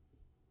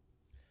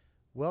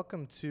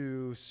Welcome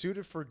to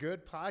Suited for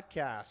Good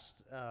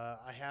podcast.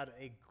 I had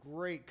a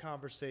great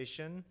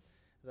conversation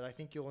that I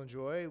think you'll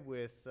enjoy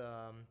with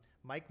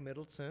Mike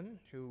Middleton,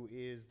 who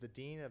is the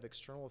Dean of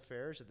External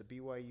Affairs at the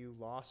BYU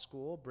Law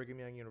School, Brigham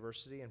Young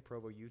University in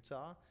Provo,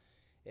 Utah.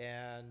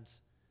 And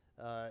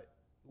uh,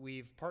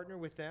 we've partnered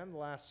with them the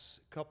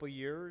last couple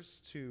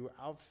years to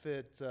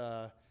outfit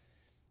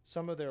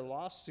some of their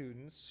law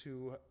students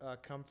who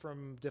come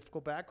from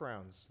difficult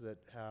backgrounds that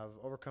have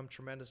overcome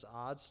tremendous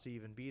odds to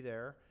even be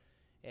there.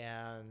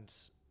 And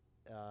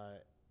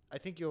I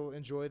think you'll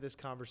enjoy this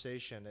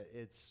conversation.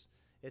 It's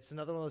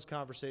another one of those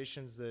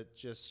conversations that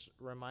just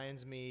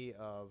reminds me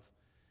of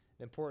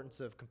the importance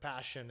of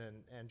compassion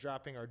and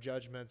dropping our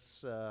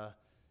judgments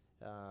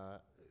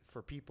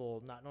for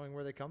people not knowing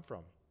where they come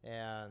from.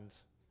 And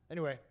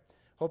anyway,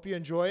 hope you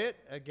enjoy it.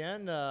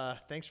 Again,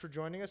 thanks for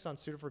joining us on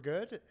Suited for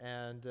Good,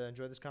 and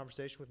enjoy this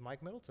conversation with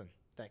Mike Middleton.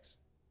 Thanks.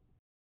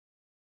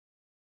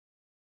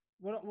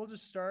 We'll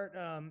just start.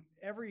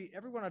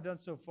 Everyone I've done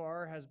so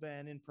far has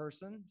been in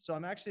person, so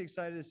I'm actually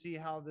excited to see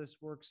how this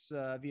works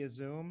via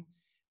Zoom.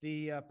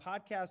 The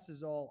podcast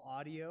is all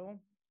audio,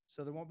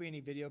 so there won't be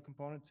any video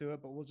component to it.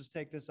 But we'll just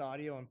take this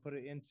audio and put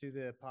it into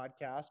the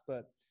podcast.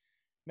 But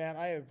man,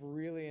 I have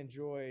really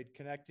enjoyed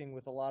connecting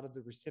with a lot of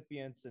the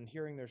recipients and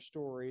hearing their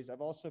stories. I've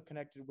also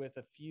connected with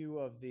a few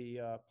of the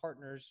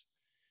partners,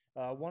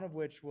 one of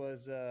which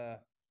was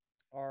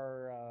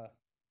our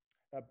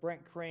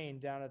Brent Crane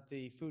down at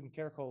the Food and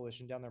Care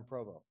Coalition down there in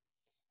Provo.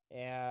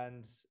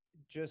 And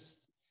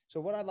just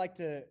so what I'd like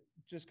to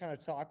just kind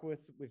of talk with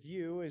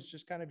you is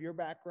just kind of your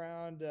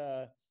background,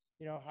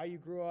 how you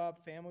grew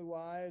up family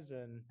wise,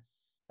 and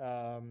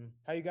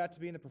how you got to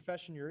be in the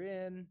profession you're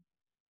in,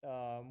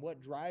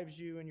 what drives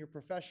you in your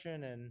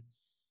profession,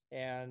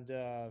 and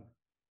uh,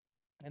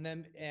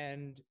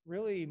 and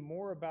really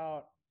more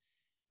about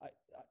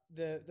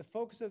the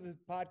focus of the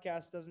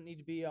podcast doesn't need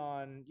to be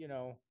on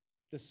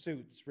the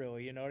suits,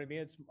 really. You know what I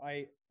mean?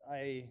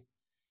 I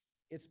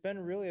it's been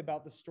really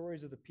about the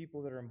stories of the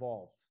people that are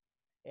involved,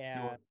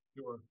 and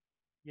Sure,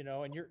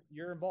 sure. and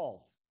you're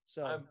involved.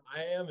 So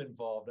I am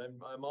involved.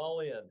 I'm all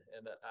in,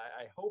 and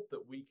I hope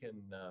that we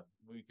can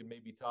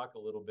maybe talk a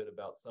little bit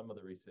about some of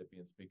the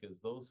recipients because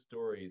those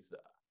stories.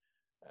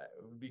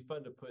 It would be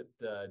fun to put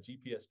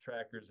GPS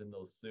trackers in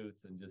those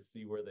suits and just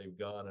see where they've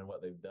gone and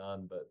what they've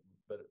done. But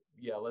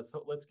yeah, let's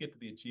get to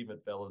the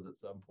achievement fellows at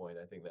some point.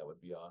 I think that would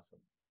be awesome.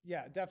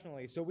 yeah,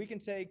 definitely. So we can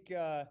take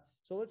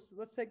so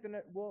let's take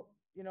well,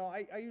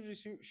 I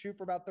usually shoot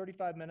for about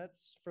 35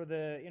 minutes for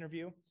the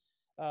interview.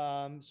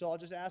 So I'll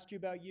just ask you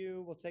about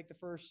you. We'll take the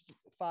first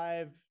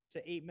 5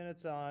 to 8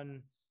 minutes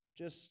on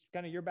just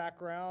kind of your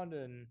background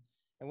and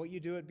what you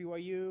do at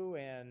BYU,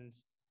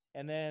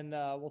 and then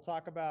we'll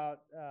talk about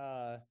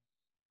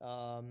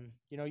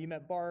you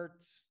met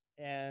Bart,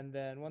 and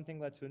then one thing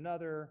led to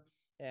another,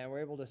 and we're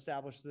able to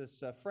establish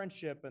this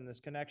friendship and this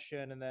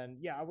connection. And then,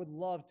 yeah, I would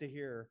love to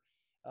hear,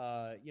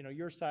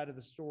 your side of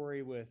the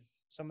story with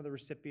some of the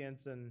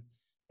recipients, and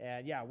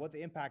yeah, what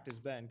the impact has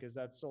been, because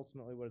that's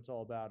ultimately what it's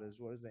all about, is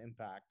what is the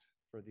impact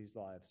for these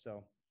lives.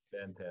 So,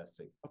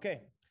 Fantastic.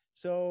 okay.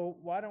 So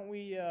why don't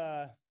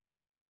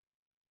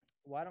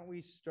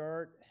we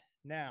start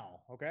now?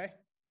 Okay.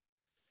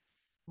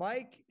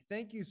 Mike,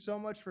 thank you so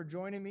much for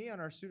joining me on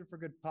our Suited for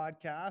Good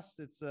podcast.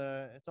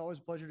 It's always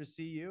a pleasure to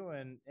see you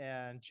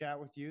and chat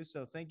with you.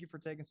 So thank you for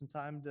taking some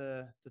time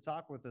to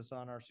talk with us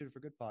on our Suited for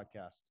Good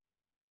podcast.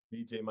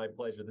 BJ, my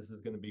pleasure. This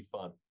is going to be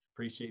fun.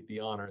 Appreciate the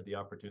honor, the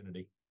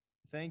opportunity.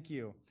 Thank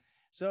you.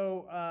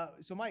 So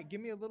Mike,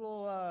 give me a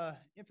little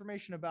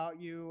information about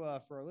you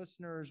for our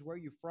listeners. Where are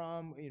you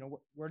from?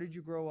 Where did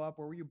you grow up?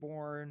 Where were you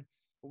born?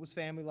 What was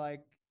family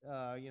like?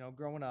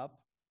 Growing up,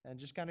 and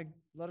just kind of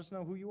let us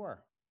know who you are.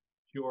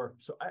 Sure.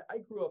 So I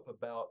grew up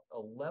about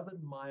 11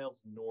 miles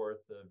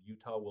north of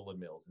Utah Woolen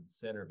Mills in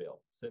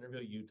Centerville,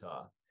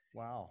 Utah.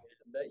 Wow.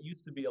 And that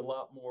used to be a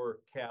lot more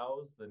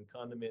cows than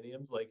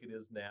condominiums like it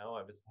is now.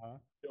 I was Huh?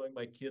 showing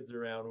my kids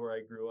around where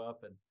I grew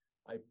up, and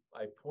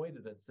I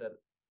pointed and said,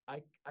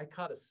 I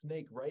caught a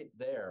snake right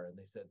there. And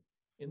they said,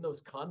 in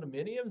those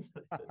condominiums?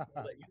 And I said,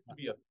 no, that used to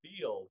be a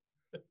field.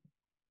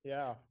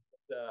 Yeah.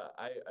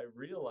 I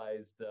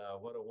realized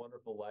what a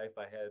wonderful life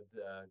I had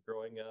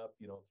growing up,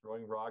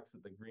 throwing rocks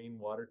at the green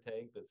water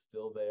tank that's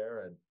still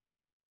there,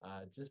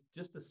 and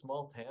just a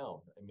small town.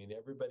 I mean,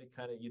 everybody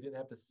kind of, you didn't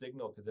have to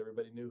signal because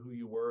everybody knew who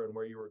you were and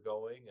where you were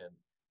going.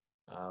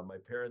 And my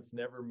parents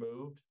never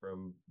moved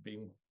from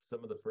being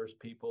some of the first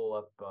people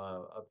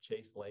up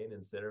Chase Lane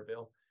in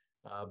Centerville.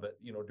 But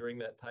during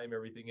that time,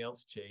 everything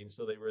else changed.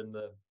 So they were in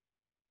the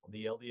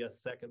LDS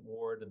second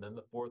ward and then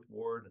the fourth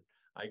ward.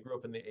 I grew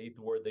up in the eighth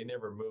ward. They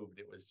never moved.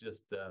 It was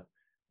just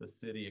the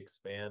city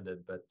expanded.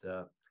 But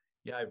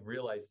yeah, I've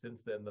realized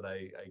since then that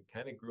I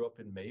kind of grew up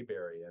in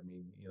Mayberry. I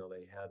mean,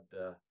 they had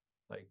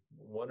like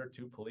one or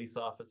two police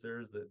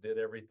officers that did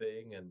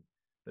everything, and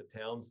the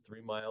town's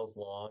 3 miles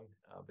long.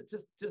 But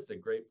just a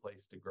great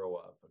place to grow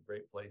up, a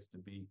great place to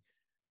be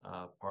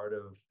part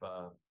of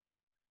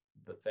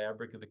the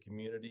fabric of the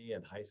community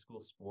and high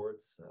school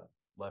sports.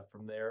 Left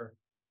from there,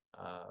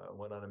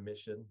 Went on a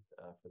mission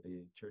for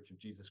the Church of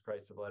Jesus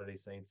Christ of Latter-day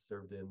Saints,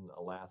 served in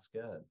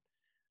Alaska.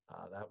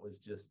 And that was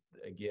just,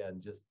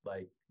 again, just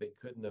like they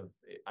couldn't have,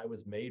 I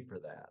was made for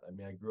that. I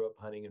mean, I grew up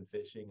hunting and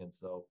fishing. And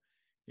so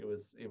it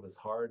was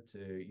hard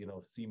to,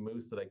 see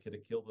moose that I could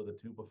have killed with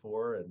a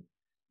 2x4, and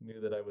knew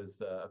that I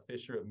was a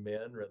fisher of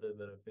men rather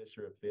than a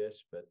fisher of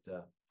fish. But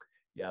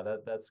yeah,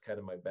 that's kind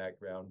of my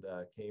background.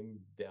 Came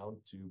down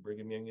to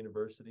Brigham Young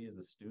University as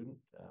a student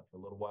for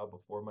a little while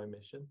before my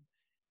mission,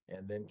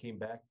 and then came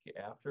back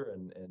after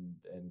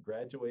and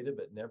graduated,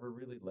 but never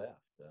really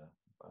left.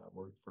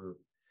 Worked for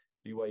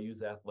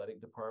BYU's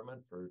athletic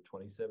department for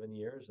 27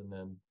 years, and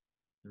then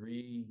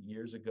 3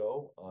 years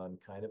ago, on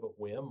kind of a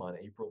whim, on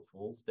April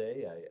Fool's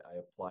Day, I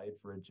applied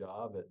for a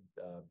job at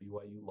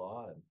BYU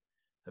Law, and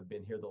have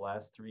been here the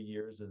last 3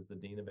 years as the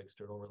Dean of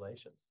External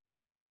Relations.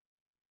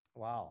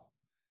 Wow.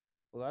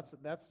 Well,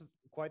 that's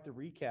quite the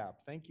recap.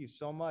 Thank you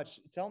so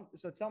much. Tell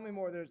me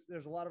more.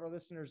 There's a lot of our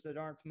listeners that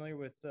aren't familiar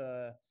with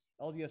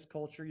LDS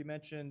culture. You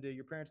mentioned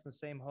your parents in the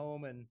same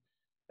home, and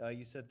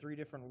you said 3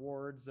 different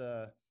wards.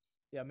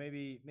 Yeah,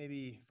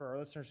 maybe for our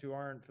listeners who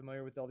aren't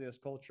familiar with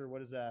LDS culture, what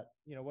does that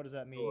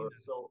mean? Sure.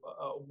 So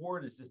a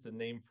ward is just a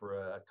name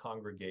for a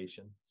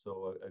congregation,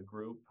 so a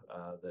group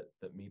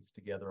that meets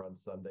together on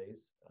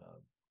Sundays.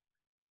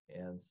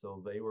 And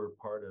so they were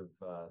part of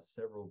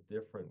several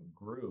different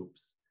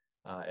groups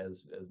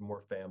as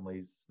more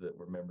families that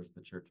were members of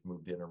the church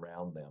moved in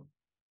around them.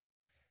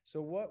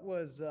 So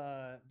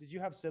did you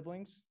have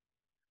siblings?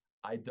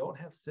 I don't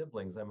have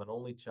siblings. I'm an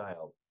only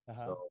child.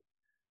 Uh-huh. So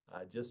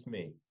just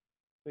me.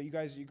 But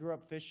you grew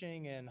up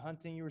fishing and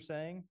hunting, you were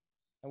saying?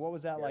 And what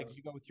was that like? Yeah. Did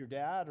you go with your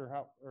dad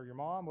or your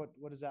mom? What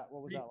was that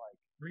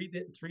Three,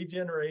 like? three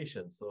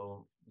generations.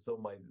 So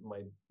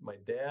my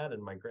dad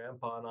and my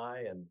grandpa and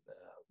I, and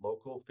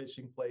local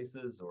fishing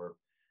places, or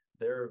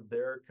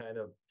their kind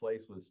of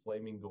place was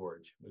Flaming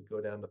Gorge. We'd go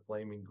down to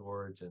Flaming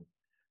Gorge, and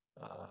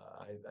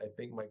I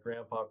think my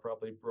grandpa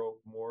probably broke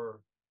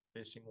more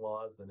fishing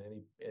laws than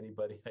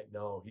anybody I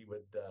know. He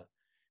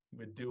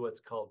would do what's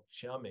called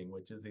chumming,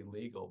 which is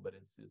illegal, but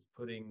it's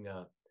putting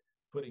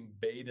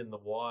bait in the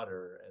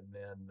water, and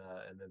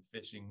then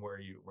fishing where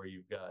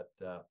you've got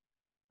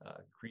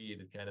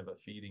created kind of a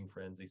feeding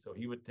frenzy. So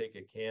he would take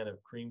a can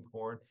of cream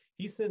corn.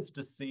 He's since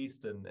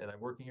deceased, and I'm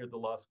working here at the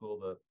law school.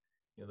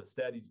 The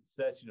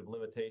statute of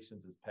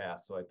limitations is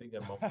passed, so I think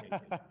I'm okay.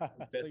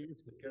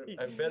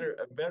 I'm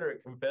better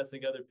at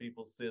confessing other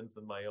people's sins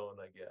than my own,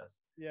 I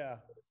guess. Yeah.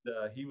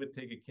 He would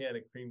take a can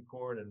of cream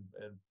corn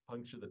and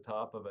puncture the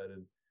top of it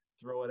and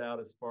throw it out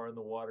as far in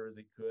the water as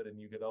he could, and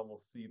you could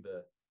almost see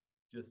the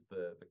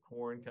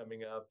corn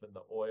coming up and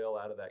the oil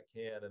out of that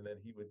can, and then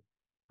he would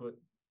put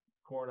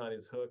corn on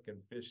his hook and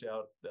fish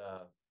out,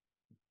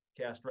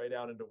 cast right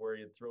out into where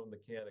he had thrown the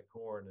can of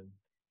corn. And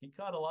he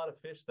caught a lot of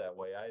fish that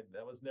way.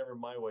 That was never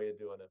my way of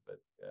doing it,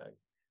 but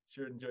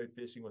sure enjoyed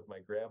fishing with my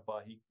grandpa.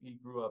 He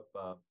grew up,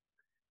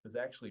 was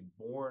actually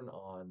born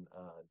on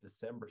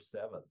December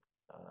 7th,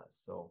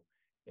 so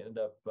ended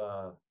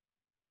up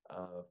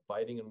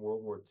fighting in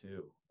World War II.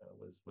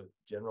 Was with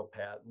General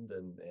Patton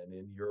and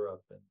in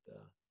Europe,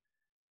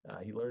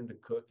 and he learned to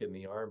cook in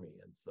the Army,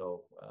 and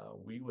so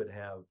we would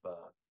have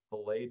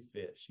filleted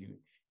fish.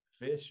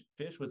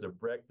 Fish was a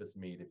breakfast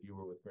meat if you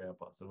were with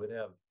Grandpa. So we'd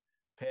have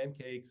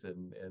pancakes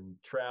and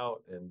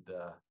trout, and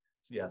so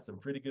yeah, some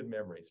pretty good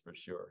memories for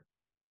sure.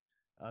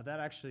 That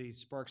actually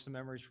sparks some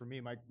memories for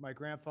me. My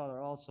grandfather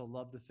also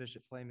loved to fish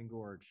at Flaming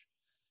Gorge,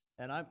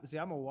 and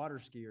I'm a water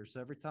skier,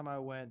 so every time I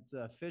went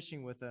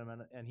fishing with him,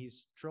 and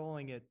he's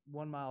trolling at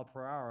 1 mile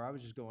per hour, I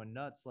was just going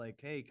nuts. Like,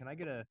 hey, can I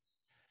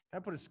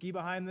put a ski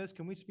behind this?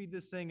 Can we speed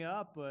this thing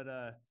up? But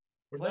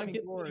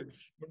Flaming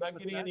Gorge, we're not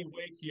getting any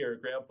wake here,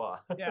 Grandpa.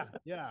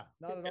 Yeah,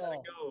 not at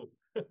all.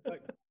 Go.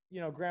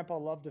 But Grandpa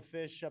loved to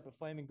fish up at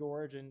Flaming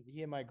Gorge, and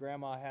he and my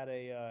grandma had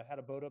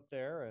a boat up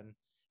there. And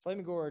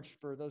Flaming Gorge,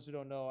 for those who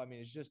don't know, I mean,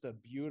 it's just a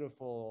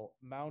beautiful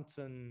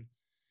mountain.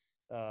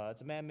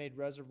 It's a man-made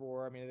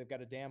reservoir. I mean, they've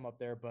got a dam up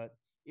there, but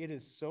it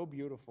is so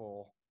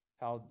beautiful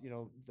how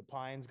the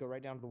pines go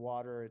right down to the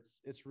water.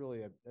 It's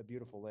really a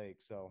beautiful lake.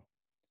 So,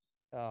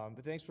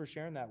 but thanks for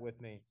sharing that with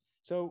me.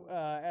 So,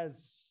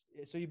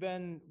 so you've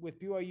been with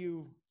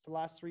BYU for the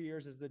last 3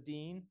 years as the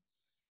dean.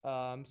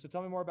 So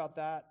tell me more about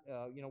that.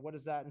 What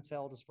does that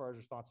entail as far as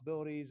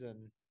responsibilities, and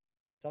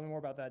tell me more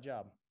about that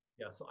job.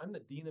 Yeah, so I'm the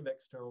Dean of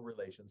External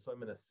Relations. So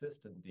I'm an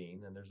assistant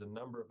dean, and there's a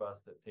number of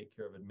us that take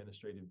care of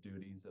administrative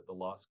duties at the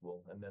law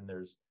school. And then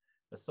there's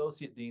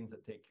associate deans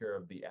that take care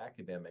of the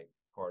academic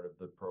part of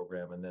the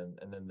program, and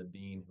then the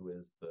dean, who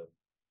is the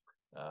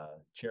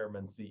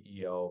chairman,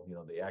 CEO,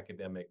 the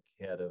academic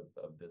head of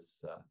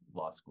this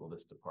law school,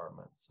 this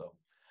department. So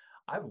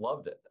I've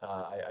loved it.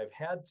 I've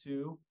had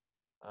to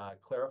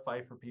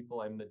clarify for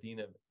people, I'm the Dean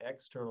of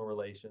External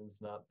Relations,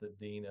 not the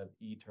Dean of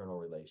Eternal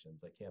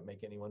Relations. I can't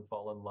make anyone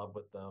fall in love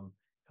with them,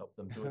 help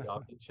them to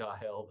adopt a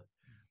child.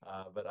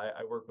 But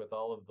I work with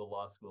all of the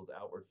law school's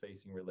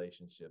outward-facing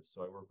relationships.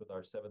 So I work with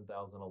our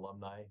 7,000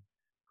 alumni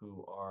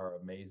who are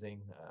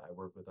amazing. I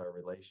work with our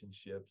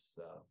relationships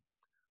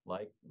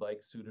like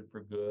Suited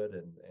for Good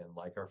and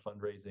like our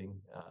fundraising,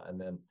 and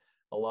then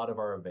a lot of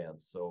our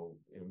events. So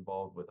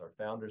involved with our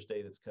Founders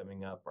Day that's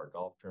coming up, our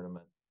golf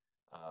tournament.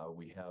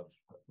 We have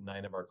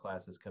 9 of our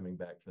classes coming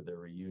back for their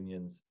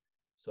reunions.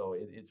 So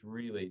it's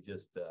really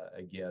just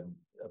again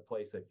a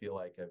place I feel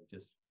like I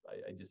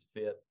just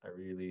fit.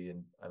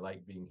 And I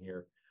like being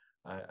here.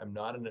 I'm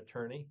not an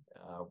attorney,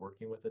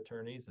 working with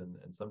attorneys, and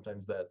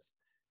sometimes that's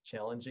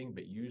challenging,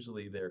 but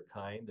usually they're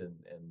kind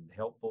and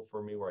helpful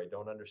for me where I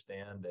don't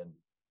understand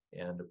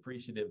and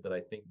appreciative that I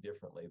think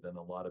differently than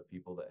a lot of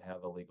people that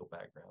have a legal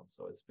background.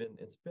 So it's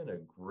been a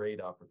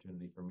great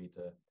opportunity for me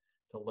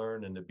to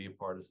learn and to be a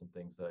part of some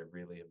things that I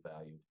really have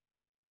valued.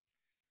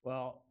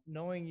 Well,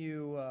 knowing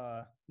you,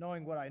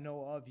 knowing what I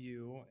know of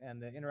you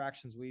and the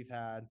interactions we've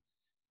had,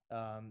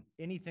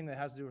 anything that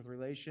has to do with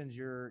relations,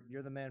 you're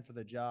the man for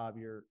the job.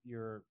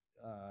 You're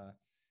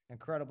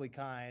incredibly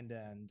kind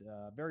and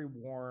very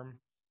warm,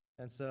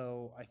 and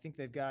so I think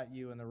they've got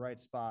you in the right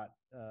spot,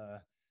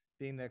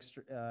 being the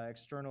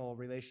external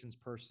relations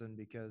person,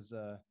 because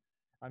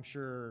I'm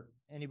sure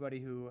anybody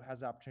who has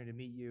the opportunity to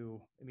meet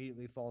you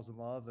immediately falls in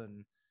love,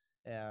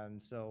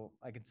 and so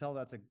I can tell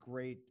that's a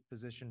great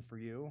position for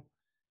you,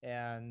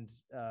 and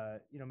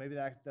maybe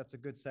that's a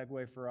good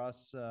segue for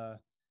us.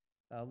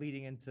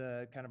 Leading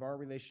into kind of our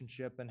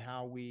relationship and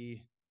how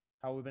we've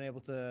been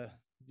able to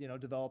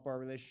develop our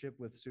relationship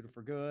with Suited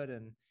for Good,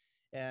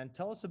 and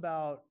tell us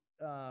about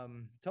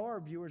tell our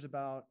viewers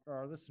about, or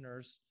our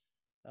listeners,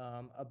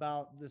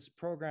 about this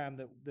program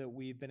that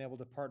we've been able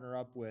to partner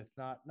up with,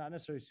 not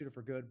necessarily Suited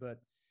for Good, but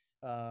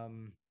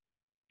um,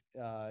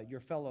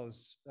 your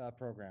fellows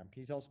program.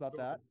 Can you tell us about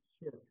Sure, that?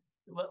 sure.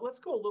 Let's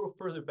go a little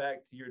further back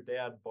to your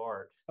dad,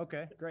 Bart.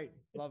 Okay, great,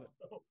 love it.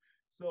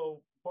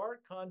 So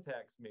Bart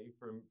contacts me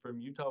from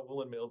Utah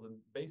Woolen Mills and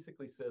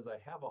basically says, I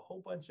have a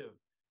whole bunch of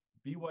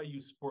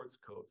BYU sports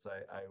coats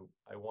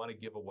I want to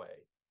give away.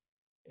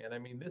 And I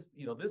mean,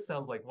 this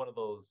sounds like one of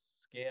those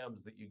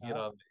scams that you get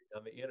Uh,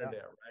 on the yeah,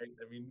 internet, right?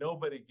 I mean,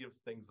 nobody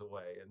gives things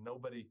away, and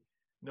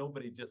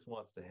nobody just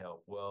wants to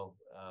help. Well,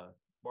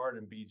 Bart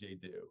and BJ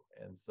do,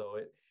 and so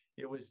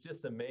it was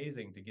just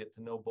amazing to get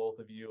to know both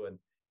of you and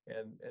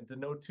to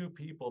know 2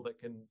 people that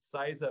can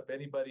size up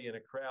anybody in a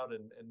crowd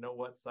and know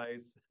what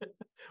size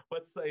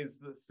what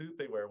size suit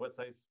they wear, what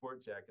size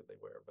sport jacket they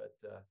wear. But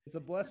it's a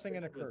your blessing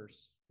and a dad was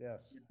curse.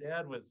 Yes. your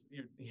dad was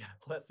your yeah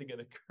blessing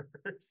and a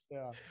curse.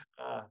 Yeah.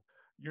 Uh,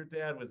 your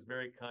dad was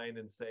very kind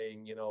in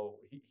saying,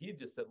 he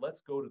just said,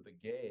 let's go to the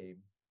game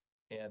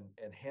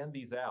and hand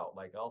these out.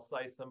 Like I'll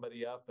size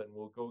somebody up and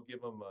we'll go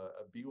give them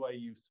a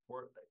BYU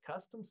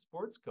custom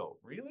sports coat.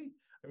 Really?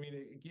 I mean,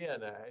 again,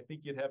 I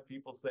think you'd have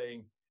people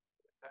saying,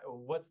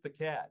 what's the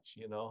catch?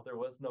 There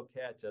was no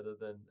catch other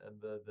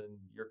than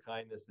your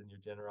kindness and your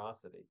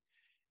generosity.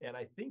 And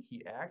I think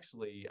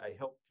I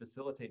helped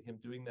facilitate him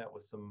doing that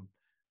with some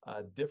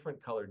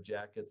different colored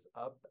jackets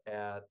up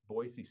at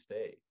Boise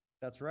State.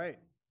 That's right.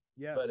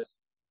 But Yes.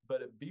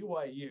 but at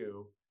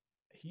BYU,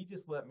 he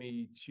just let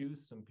me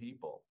choose some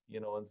people,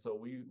 and so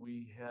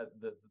we had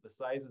the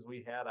sizes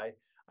we had.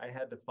 I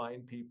had to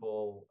find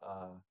people.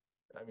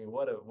 I mean,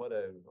 what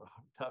a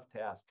tough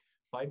task.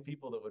 Find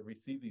people that would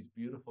receive these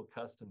beautiful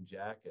custom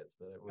jackets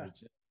that it were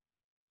just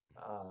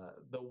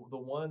the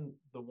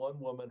one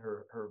woman,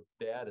 her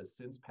dad has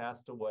since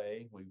passed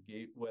away.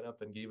 Went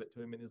up and gave it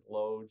to him in his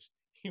loge.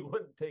 He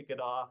wouldn't take it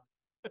off.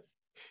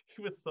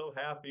 He was so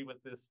happy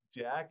with this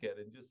jacket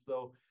and just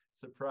so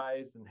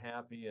surprised and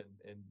happy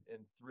and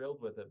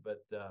thrilled with it.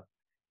 But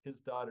his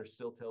daughter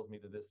still tells me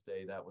to this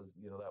day that was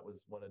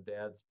one of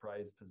Dad's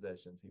prized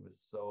possessions. He was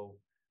so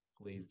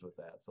pleased with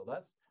that. So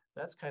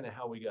that's kind of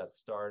how we got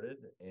started.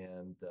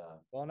 And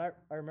Well, and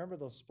I remember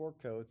those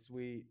sport coats.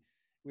 We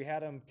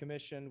had them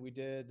commissioned. We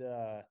did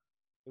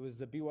it was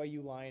the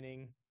BYU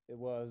lining. It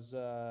was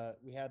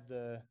we had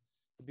the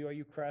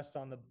BYU crest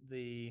on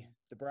the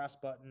brass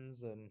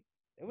buttons, and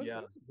yeah,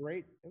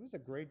 it was a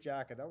great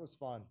jacket. That was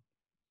fun.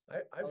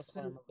 That I've was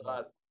fun. I since remember that.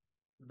 thought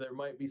there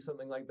might be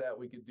something like that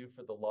we could do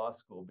for the law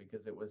school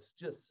because it was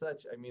just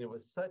I mean, it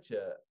was such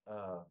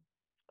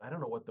I don't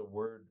know what the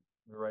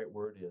right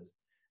word is.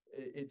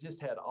 It just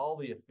had all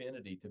the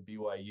affinity to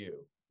BYU,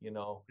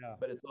 Yeah.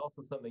 but it's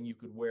also something you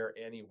could wear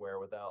anywhere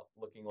without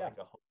looking Yeah. like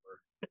a homer.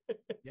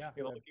 Yeah.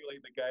 Looking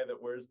like the guy that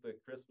wears the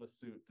Christmas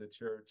suit to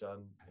church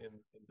in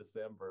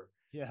December.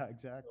 Yeah, So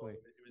exactly.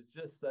 it was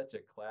just such a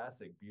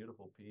classic,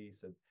 beautiful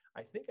piece. And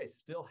I think I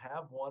still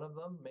have one of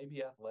them.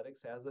 Maybe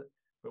Athletics has it,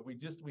 but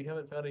we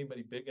haven't found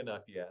anybody big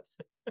enough yet.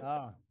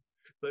 Ah,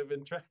 So I've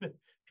been trying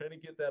to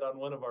get that on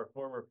one of our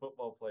former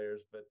football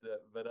players.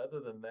 But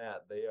other than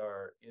that, they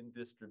are in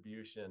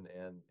distribution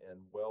and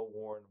well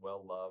worn,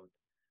 well loved.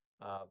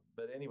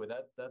 But anyway,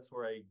 that's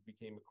where I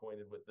became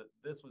acquainted with it.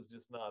 This was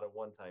just not a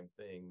one-time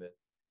thing that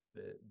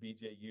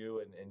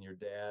BJU and your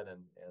dad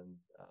and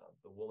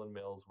the Woolen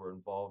Mills were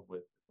involved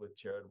with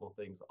charitable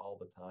things all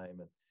the time,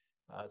 and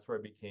that's where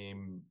I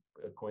became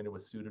acquainted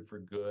with Suited for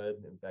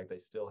Good. In fact, I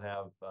still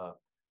have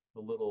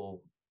the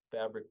little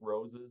fabric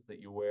roses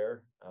that you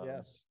wear.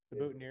 Yes, the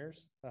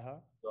boutonnieres. Uh-huh.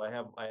 So I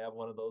have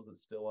one of those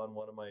that's still on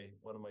one of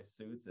my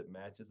suits. It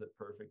matches it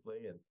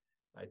perfectly, and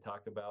I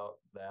talk about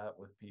that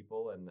with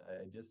people, and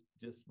I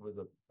just was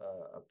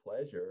a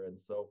pleasure. And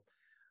so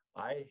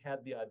I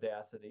had the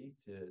audacity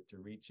to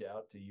reach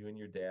out to you and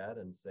your dad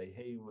and say,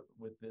 hey,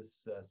 with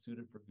this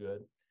Suited for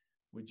Good,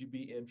 would you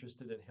be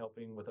interested in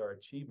helping with our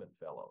Achievement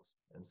Fellows?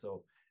 And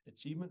so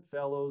Achievement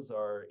Fellows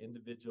are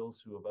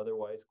individuals who have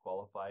otherwise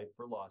qualified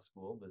for law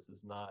school. This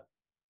is not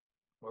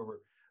where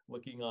we're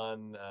looking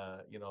on,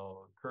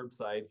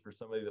 curbside for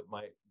somebody that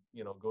might,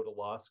 go to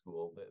law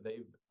school.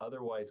 They've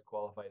otherwise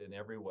qualified in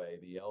every way,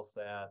 the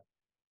LSAT,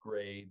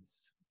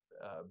 grades,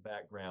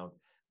 background,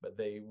 but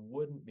they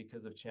wouldn't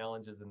because of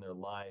challenges in their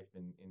life,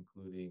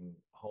 including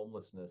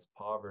homelessness,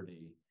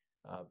 poverty,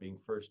 being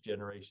first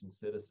generation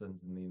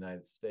citizens in the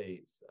United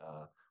States,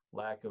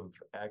 lack of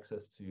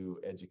access to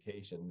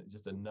education,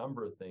 just a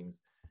number of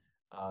things.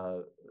 uh,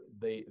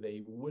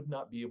 they would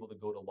not be able to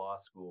go to law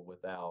school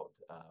without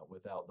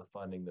the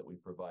funding that we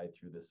provide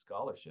through this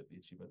scholarship, the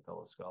Achievement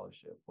Fellow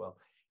Scholarship. Well,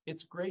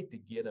 it's great to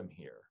get them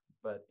here,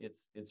 but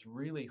it's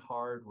really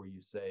hard where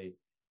you say,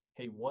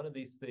 hey, one of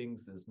these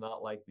things is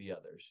not like the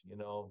others.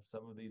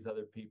 Some of these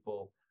other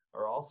people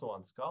are also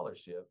on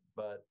scholarship,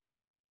 but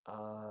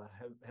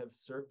have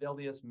served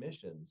LDS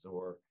missions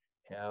or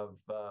have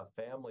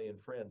family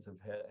and friends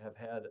have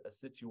had a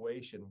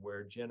situation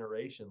where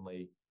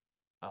generationally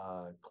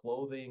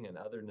clothing and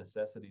other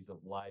necessities of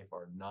life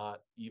are not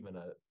even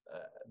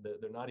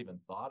they're not even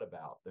thought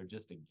about. They're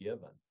just a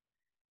given.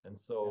 And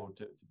so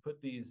to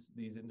put these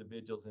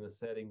individuals in a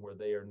setting where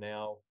they are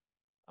now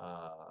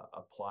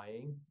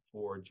applying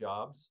for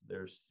jobs,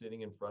 they're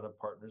sitting in front of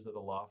partners at a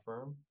law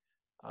firm,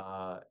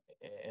 uh,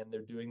 and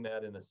they're doing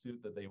that in a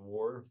suit that they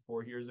wore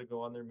 4 years ago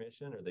on their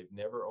mission, or they've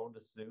never owned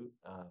a suit.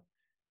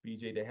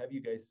 BJ, to have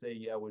you guys say,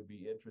 yeah, would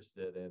be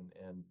interested, and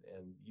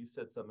you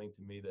said something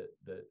to me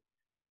that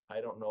I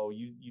don't know.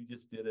 You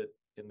just did it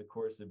in the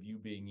course of you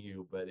being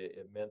you, but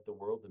it meant the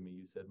world to me.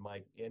 You said,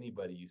 Mike,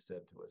 anybody you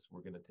said to us,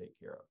 we're going to take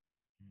care of,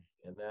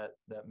 and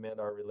that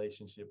meant our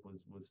relationship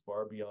was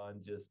far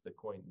beyond just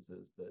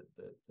acquaintances. That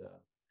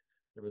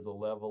there was a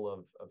level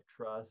of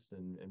trust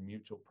and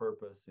mutual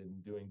purpose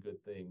in doing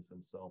good things,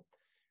 and so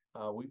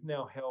we've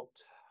now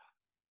helped.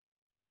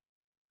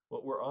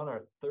 Well, we're on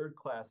our third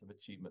class of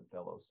Achievement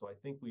Fellows, so I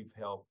think we've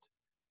helped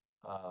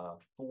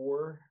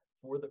four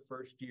for the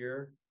first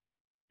year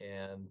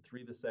and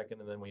three the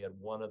second, and then we had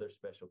one other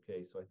special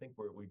case. So I think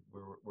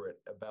we're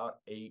at about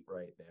 8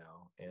 right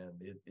now,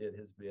 and it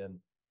has been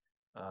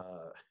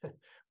uh,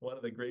 one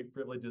of the great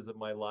privileges of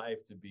my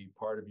life to be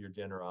part of your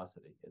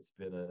generosity. It's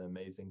been an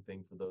amazing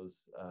thing for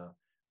those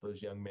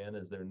young men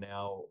as they're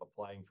now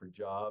applying for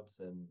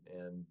jobs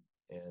and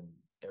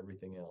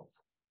everything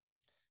else.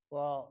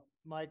 Well,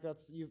 Mike,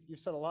 you've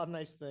said a lot of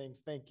nice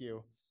things. Thank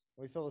you.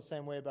 We feel the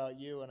same way about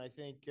you, and I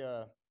think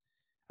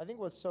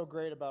what's so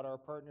great about our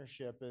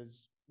partnership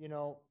is,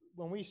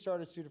 when we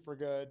started Suited for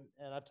Good,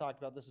 and I've talked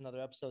about this in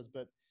other episodes,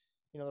 but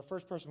the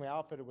first person we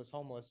outfitted was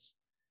homeless,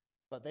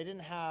 but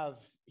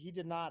he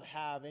did not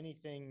have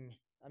anything.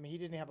 I mean, he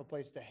didn't have a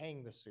place to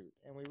hang the suit,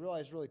 and we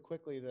realized really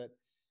quickly that,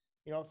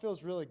 it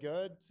feels really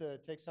good to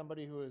take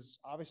somebody who is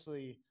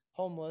obviously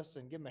homeless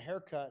and give them a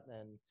haircut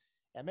and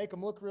make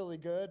them look really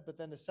good, but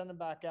then to send them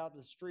back out to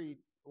the street,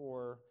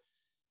 or,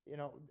 you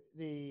know,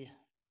 the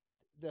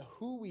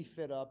who we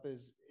fit up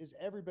is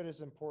every bit as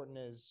important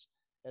as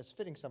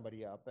fitting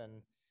somebody up.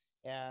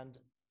 And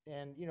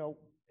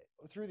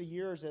through the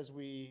years, as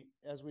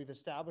we've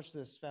established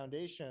this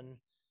foundation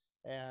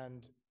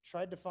and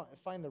tried to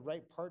find the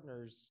right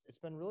partners, it's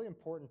been really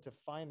important to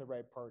find the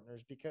right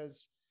partners,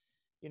 because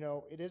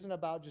it isn't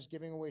about just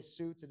giving away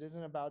suits. It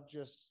isn't about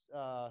just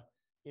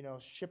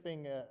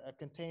shipping a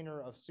container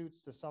of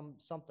suits to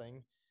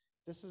something.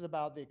 This is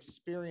about the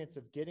experience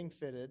of getting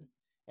fitted,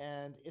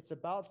 and it's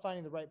about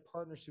finding the right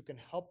partners who can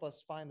help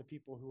us find the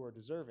people who are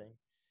deserving.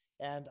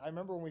 And I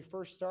remember when we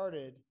first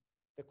started,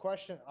 the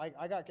question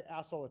I got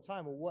asked all the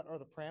time, well, what are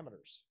the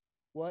parameters?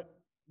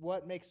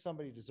 What makes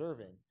somebody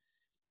deserving?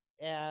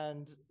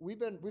 And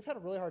we've had a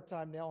really hard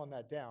time nailing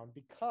that down,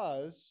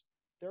 because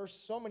there are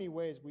so many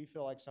ways we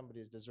feel like somebody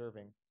is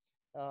deserving.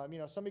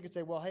 Somebody could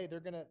say, well, hey, they're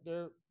going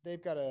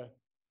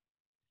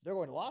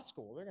to law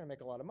school. They're going to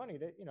make a lot of money.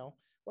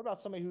 What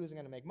about somebody who isn't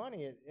going to make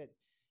money?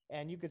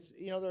 And you could,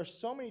 there's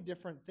so many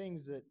different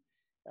things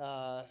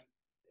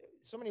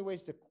so many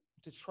ways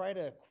to try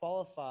to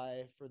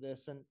qualify for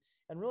this.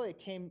 And really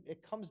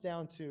it comes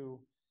down to,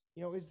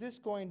 is this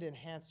going to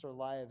enhance their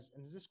lives?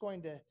 And is this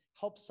going to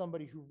help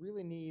somebody who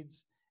really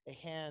needs a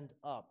hand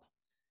up?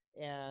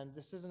 And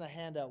this isn't a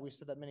handout. We've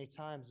said that many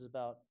times.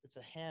 It's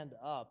a hand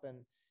up.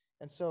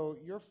 And so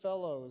your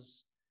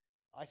fellows,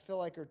 I feel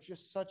like, are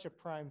just such a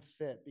prime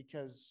fit,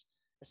 because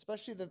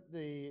especially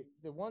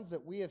the ones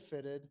that we have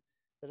fitted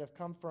that have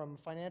come from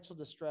financial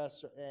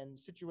distress and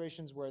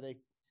situations where they,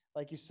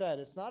 like you said,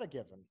 it's not a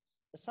given.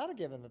 It's not a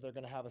given that they're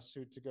going to have a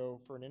suit to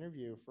go for an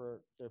interview for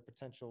their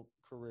potential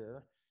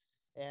career.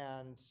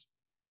 And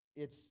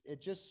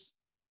it just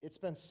it's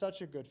been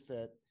such a good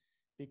fit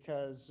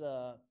because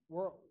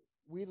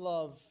we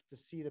love to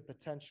see the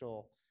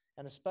potential,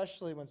 and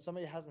especially when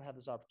somebody hasn't had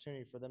this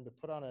opportunity for them to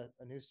put on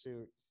a new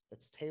suit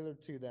that's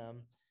tailored to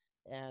them,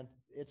 and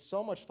it's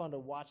so much fun to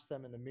watch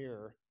them in the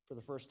mirror for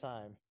the first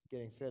time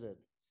getting fitted,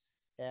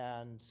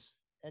 and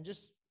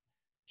just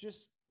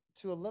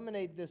to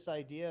eliminate this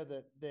idea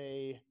that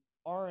they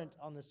aren't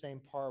on the same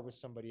par with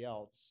somebody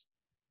else.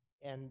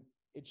 And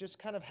it just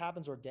kind of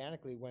happens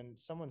organically when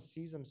someone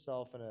sees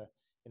themselves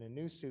in a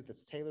new suit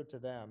that's tailored to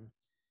them.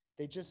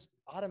 They just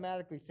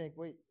automatically think,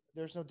 wait,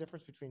 there's no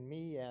difference between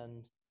me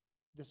and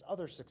this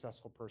other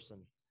successful person.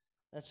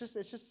 And it's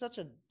just such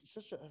a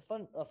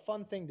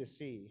fun thing to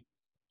see.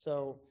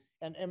 So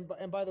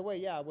and by the way,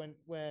 yeah,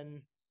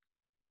 when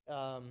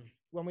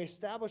we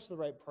establish the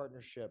right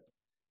partnership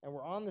and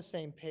we're on the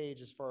same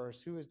page as far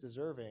as who is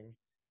deserving,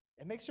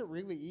 it makes it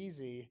really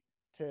easy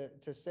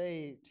to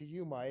say to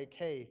you, Mike,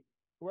 hey,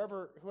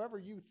 whoever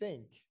you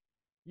think,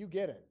 you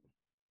get it.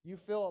 You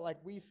feel it like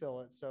we feel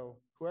it. So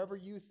whoever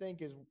you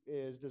think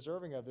is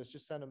deserving of this,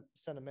 just send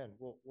them in.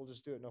 We'll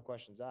just do it, no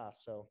questions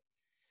asked. So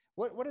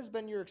what has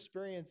been your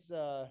experience?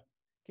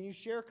 Can you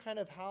share kind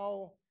of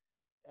how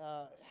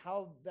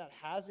that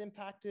has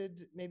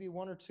impacted maybe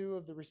one or two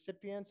of the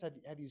recipients?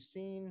 Have you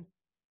seen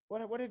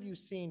what have you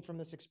seen from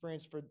this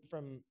experience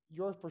from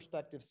your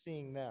perspective,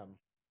 seeing them?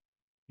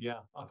 Yeah,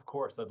 of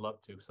course, I'd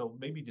love to. So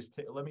maybe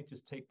let me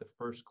just take the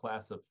first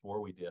class of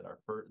four we did.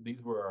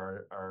 These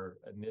were our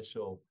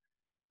initial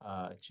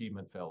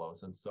achievement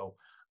fellows, and so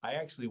I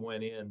actually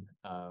went in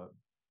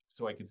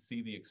so I could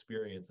see the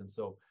experience. And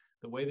so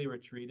the way they were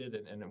treated,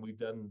 and we've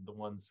done the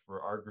ones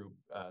for our group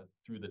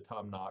through the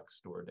Tom Knox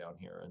store down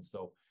here, and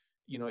so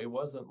it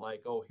wasn't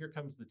like, oh, here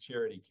comes the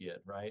charity kid,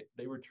 right?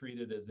 They were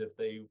treated as if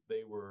they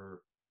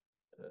were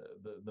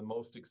the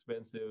most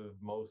expensive,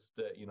 most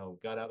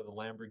got out of the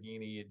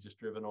Lamborghini, had just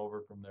driven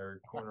over from their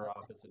corner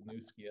office at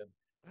New Skin.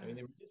 I mean,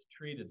 they were just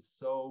treated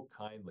so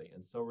kindly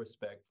and so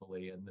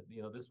respectfully, and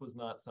this was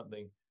not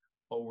something.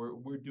 Oh,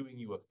 we're doing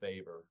you a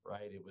favor,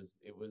 right? It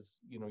was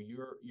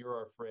you're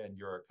our friend,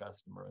 you're our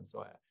customer, and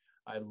so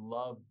I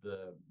loved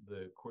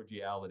the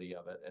cordiality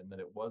of it, and that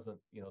it wasn't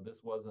this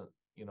wasn't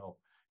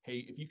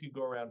hey, if you could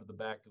go around to the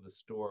back of the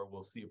store,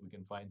 we'll see if we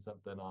can find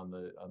something on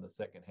the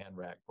secondhand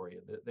rack for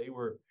you. They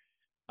were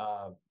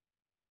uh,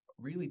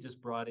 really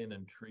just brought in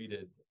and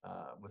treated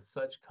with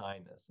such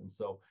kindness. And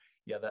so,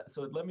 yeah,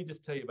 so let me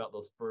just tell you about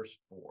those first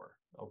four,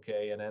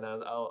 okay? And then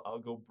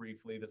I'll go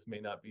briefly. This may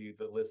not be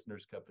the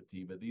listener's cup of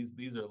tea, but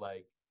these are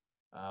like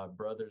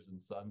brothers and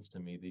sons to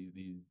me.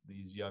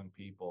 These young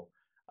people.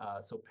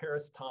 So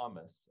Paris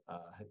Thomas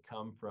had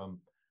come from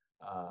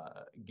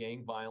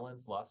gang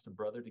violence, lost a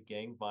brother to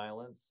gang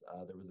violence.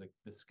 There was a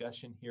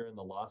discussion here in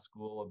the law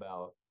school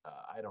about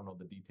I don't know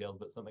the details,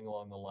 but something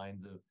along the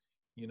lines of,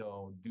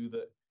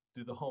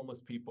 do the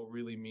homeless people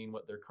really mean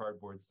what their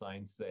cardboard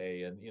signs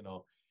say? And it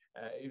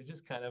was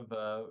just kind of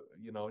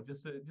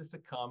just a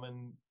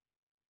common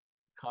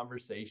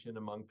conversation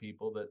among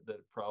people that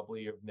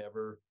probably have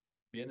never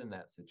been in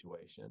that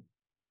situation.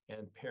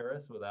 And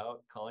Paris,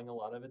 without calling a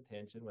lot of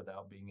attention,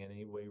 without being in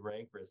any way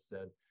rancorous,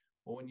 said,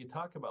 well, when you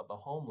talk about the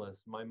homeless,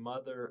 my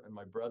mother and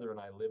my brother and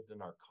I lived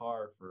in our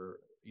car for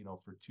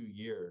 2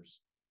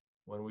 years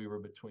when we were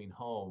between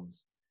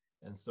homes.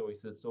 And so he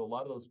said, so a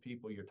lot of those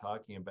people you're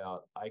talking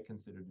about, I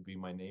consider to be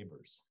my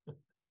neighbors.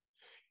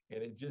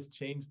 And it just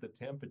changed the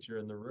temperature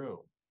in the room.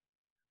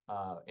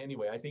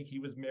 Anyway, I think he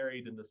was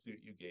married in the suit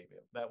you gave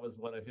him. That was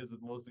one of his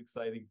most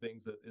exciting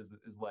things, that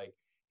is like,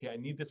 hey, I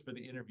need this for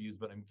the interviews,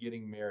 but I'm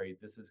getting married.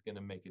 This is going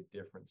to make a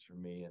difference for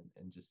me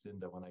and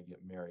Jacinda when I get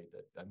married,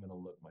 that I'm going to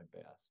look my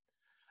best.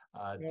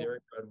 You know,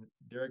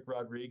 Derek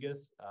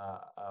Rodriguez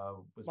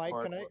was Mike,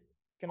 part can I of.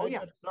 can Oh I yeah,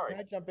 jump sorry.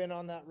 can I jump in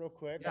on that real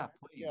quick? I Yeah,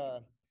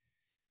 think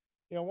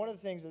please. one of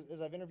the things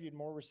is I've interviewed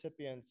more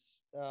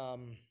recipients.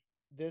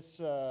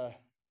 This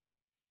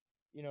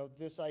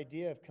this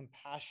idea of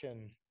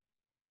compassion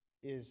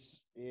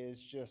is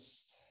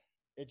just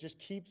it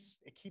keeps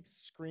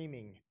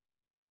screaming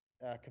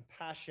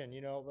compassion.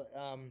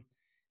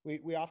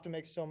 We often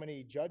make so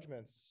many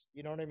judgments.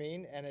 You know what I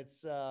mean? And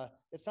it's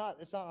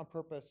not on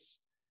purpose.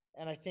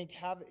 And I think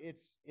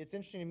it's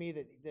interesting to me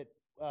that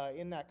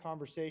in that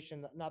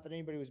conversation, not that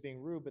anybody was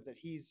being rude, but that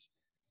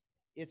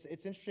it's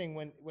interesting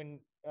when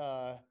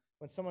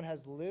someone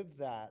has lived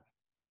that,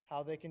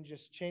 how they can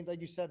just change, like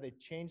you said, they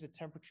change the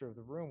temperature of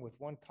the room with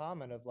one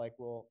comment of like,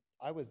 well,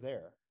 I was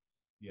there.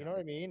 You Yeah, know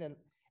what I mean?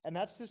 And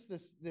that's just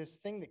this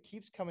thing that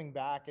keeps coming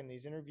back in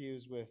these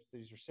interviews with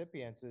these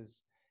recipients,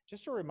 is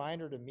just a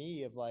reminder to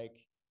me of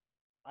like,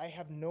 I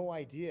have no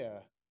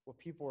idea what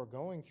people are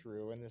going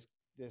through, and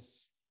this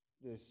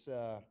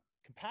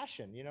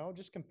compassion,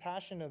 just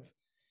compassion of,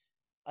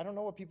 I don't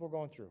know what people are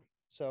going through.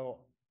 So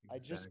I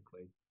just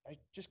exactly. I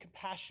just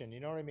compassion, you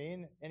know what I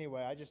mean?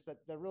 Anyway, I just that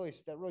really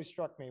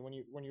struck me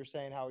when you're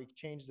saying how he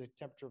changed the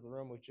temperature of the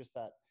room with just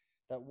that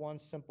one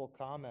simple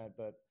comment.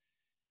 But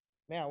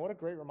man, what a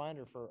great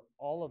reminder for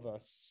all of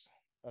us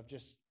of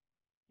just,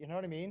 you know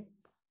what I mean?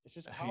 It's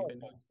just I know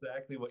powerful,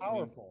 exactly what you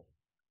mean. powerful.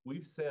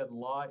 we've said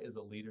law is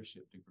a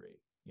leadership degree.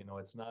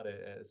 It's not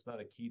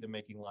a key to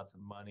making lots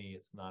of money.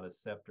 It's not a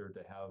scepter to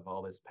have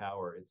all this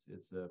power.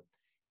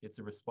 It's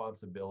a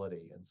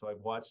responsibility. And so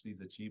I've watched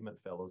these achievement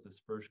fellows,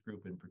 this first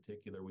group in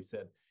particular. We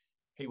said,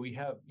 hey, we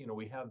have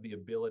the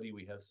ability,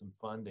 we have some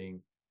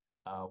funding.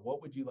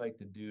 What would you like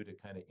to do to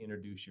kind of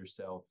introduce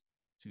yourself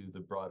to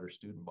the broader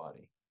student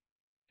body?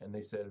 And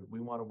they said,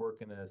 we want to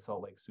work in a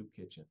Salt Lake soup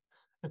kitchen.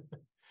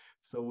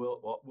 So we'll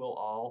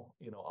all,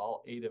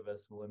 all 8 of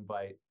us will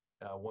invite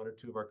 1 or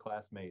 2 of our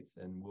classmates,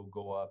 and we'll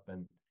go up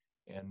and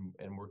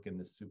work in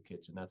the soup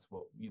kitchen. That's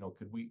what,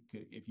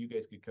 if you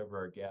guys could cover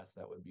our gas,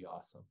 that would be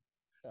awesome.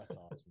 That's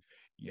awesome.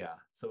 Yeah.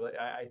 So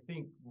I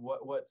think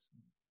what's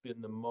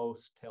been the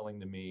most telling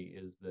to me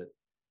is that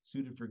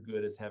Suited for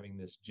Good is having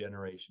this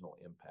generational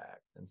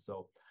impact. And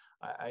so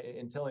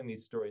in telling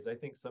these stories, I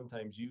think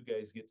sometimes you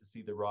guys get to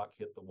see the rock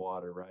hit the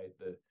water, right?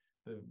 The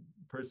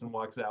person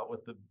walks out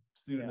with the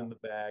suit in the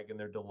bag and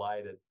they're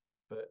delighted,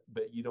 but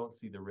you don't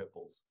see the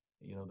ripples,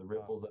 the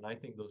ripples. And I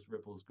think those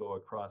ripples go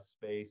across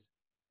space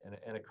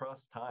and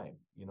across time,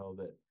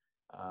 that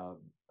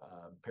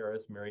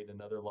Paris married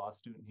another law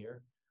student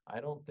here. I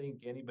don't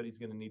think anybody's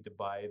going to need to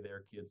buy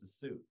their kids a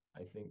suit.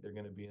 I think they're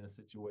going to be in a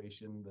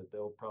situation that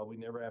they'll probably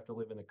never have to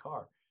live in a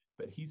car,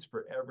 but he's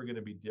forever going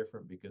to be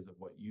different because of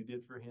what you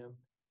did for him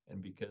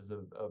and because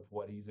of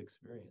what he's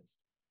experienced.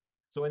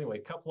 So anyway,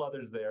 a couple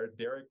others there.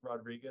 Derek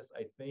Rodriguez,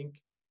 I think,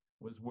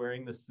 was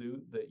wearing the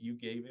suit that you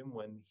gave him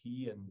when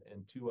he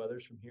and 2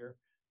 others from here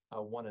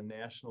won a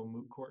national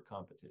moot court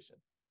competition.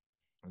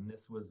 And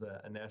this was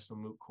a national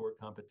moot court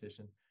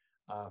competition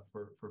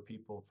for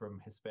people from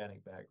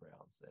Hispanic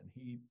backgrounds. And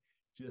he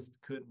just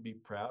couldn't be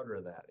prouder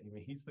of that. I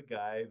mean, he's the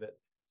guy that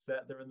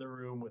sat there in the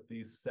room with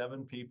these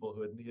 7 people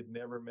who had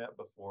never met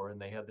before,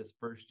 and they had this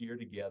first year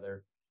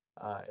together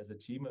as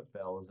achievement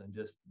fellows, and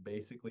just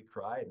basically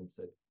cried and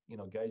said,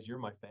 guys, you're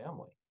my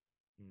family.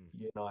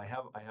 I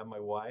have my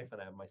wife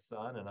and I have my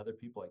son and other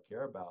people I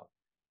care about,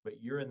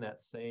 but you're in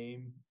that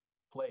same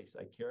place.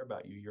 I care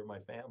about you. You're my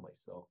family.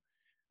 So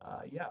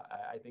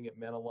I think it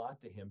meant a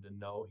lot to him to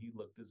know he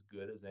looked as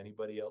good as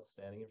anybody else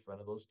standing in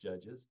front of those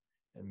judges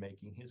and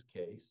making his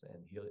case.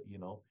 And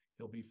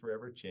he'll be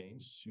forever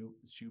changed.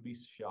 Shubi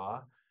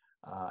Shah,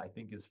 I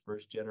think is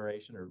first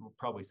generation, or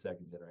probably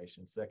second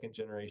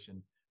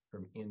generation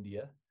from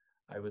India.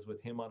 I was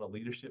with him on a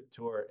leadership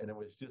tour, and it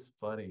was just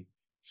funny.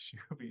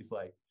 Shubi's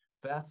like,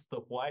 that's the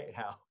White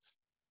House.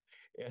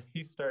 And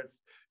he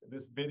starts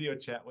this video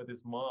chat with his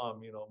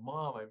mom,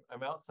 Mom,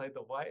 I'm outside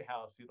the White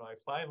House. I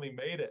finally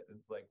made it. And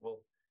it's like, well,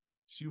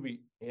 Shubi,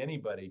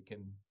 anybody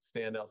can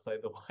stand outside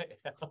the White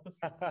House.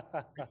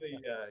 Really,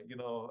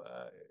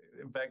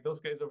 in fact,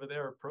 those guys over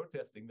there are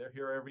protesting. They're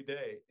here every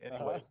day.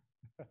 Anyway,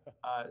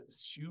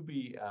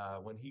 Shubi,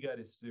 when he got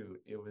his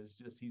suit, it was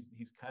just,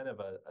 he's kind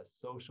of a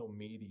social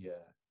media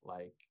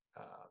like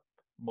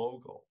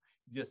mogul.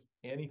 Just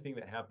anything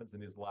that happens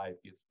in his life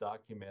gets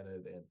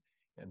documented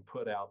and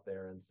put out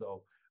there. And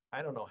so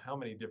I don't know how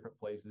many different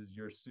places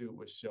your suit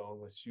was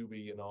shown with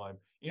Shubi. I'm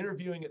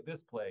interviewing at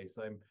this place.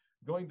 I'm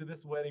going to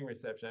this wedding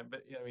reception.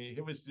 But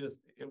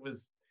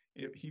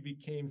he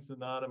became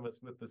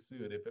synonymous with the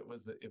suit. If it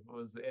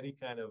was any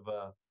kind of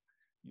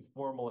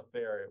formal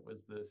affair, it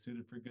was the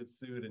Suited for Good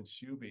suit and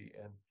Shubi.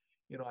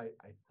 And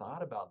I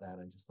thought about that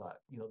and just thought,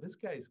 this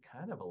guy's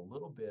kind of a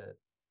little bit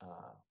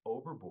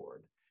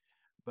overboard.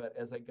 But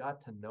as I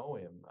got to know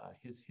him,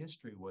 his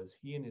history was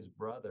he and his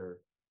brother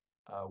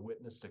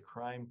witnessed a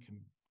crime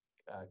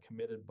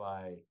committed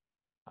by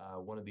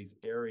one of these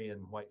Aryan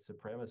white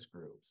supremacist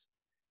groups.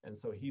 And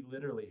so he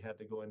literally had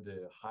to go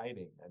into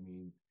hiding. I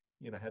mean,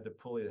 had to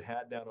pull his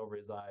hat down over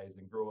his eyes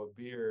and grow a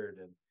beard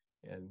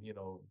and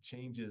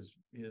change his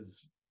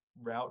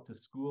route to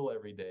school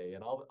every day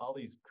and all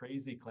these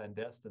crazy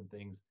clandestine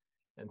things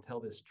until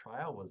this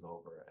trial was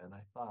over. And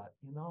I thought,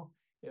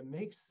 it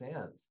makes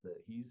sense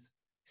that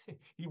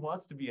he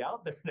wants to be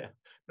out there now.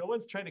 No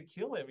one's trying to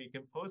kill him. He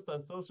can post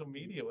on social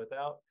media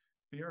without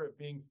fear of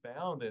being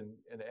found and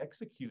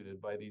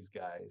executed by these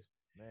guys.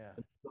 Man.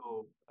 And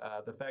so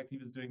the fact he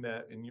was doing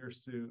that in your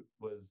suit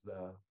was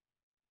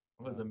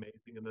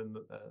amazing. And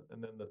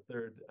then the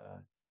third,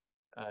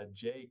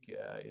 Jake,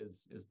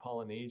 is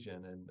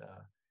Polynesian, and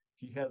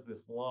he has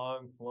this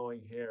long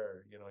flowing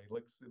hair. He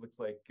looks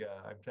like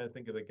I'm trying to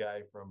think of the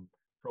guy from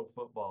pro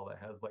football that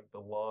has like the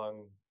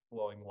long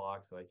flowing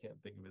locks. I can't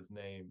think of his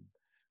name.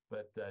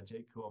 But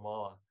Jake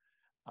Kuamala,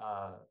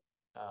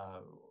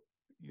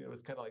 it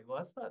was kind of like, well,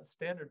 that's not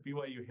standard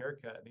BYU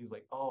haircut. And he's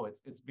like, oh,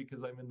 it's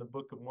because I'm in the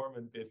Book of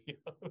Mormon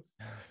videos.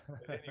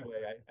 But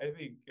anyway, I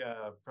think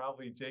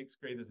probably Jake's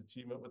greatest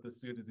achievement with the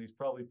suit is he's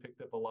probably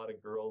picked up a lot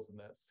of girls in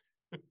that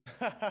suit.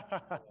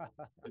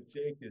 But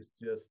Jake is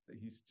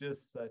he's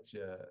just such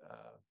a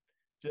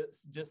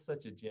just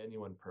such a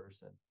genuine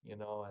person,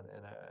 and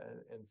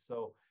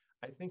so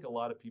I think a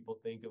lot of people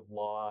think of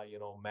law,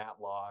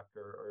 Matlock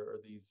or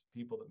these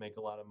people that make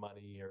a lot of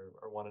money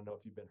or want to know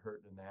if you've been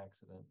hurt in an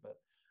accident. But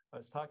I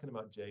was talking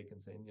about Jake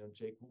and saying,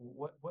 Jake,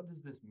 what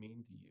does this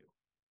mean to you?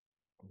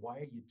 why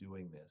are you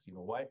doing this?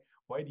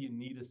 Why do you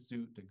need a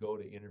suit to go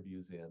to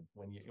interviews in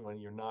when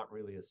you're not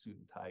really a suit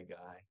and tie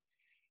guy?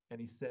 And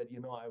he said,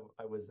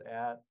 I was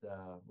at,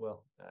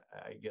 well,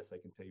 I guess I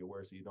can tell you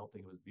where, so you don't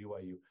think it was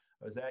BYU.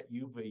 I was at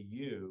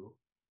UVU,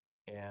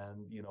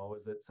 and, I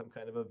was at some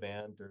kind of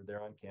event or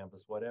there on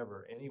campus,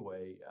 whatever.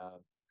 Anyway,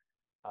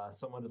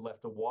 someone had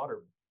left a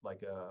water,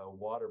 like a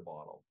water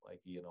bottle, like,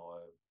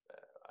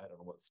 I don't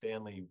know what,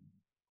 Stanley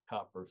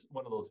cup or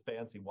one of those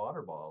fancy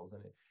water bottles.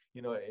 And,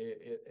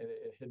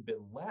 it had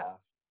been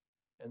left.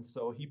 And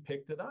so he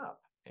picked it up.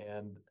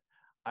 And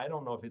I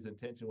don't know if his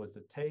intention was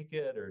to take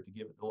it or to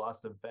give it to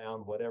lost and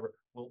found, whatever.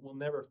 We'll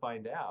never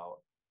find out,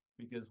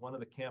 because one of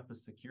the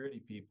campus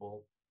security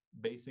people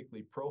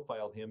basically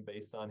profiled him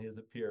based on his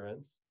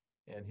appearance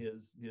and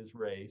his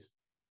race,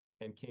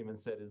 and came and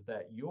said, "Is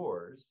that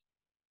yours?"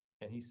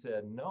 And he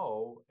said,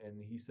 "No." And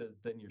he said,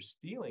 "Then you're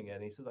stealing it."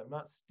 And he says, "I'm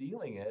not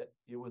stealing it.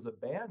 It was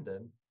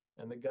abandoned."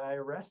 And the guy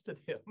arrested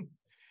him.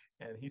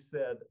 And he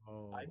said,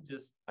 Oh.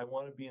 I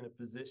want to be in a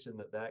position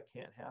that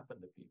can't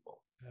happen to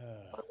people.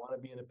 I want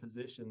to be in a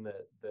position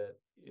that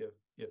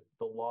if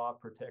the law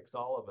protects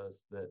all of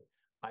us, that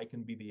I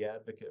can be the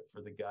advocate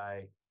for the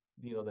guy,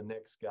 the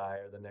next guy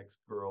or the next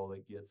girl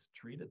that gets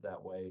treated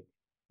that way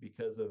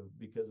because of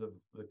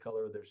the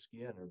color of their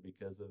skin, or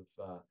because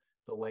of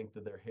the length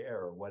of their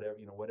hair, or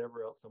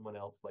whatever else someone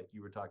else, like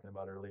you were talking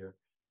about earlier,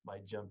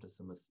 might jump to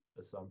some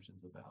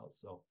assumptions about.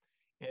 So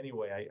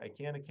anyway, I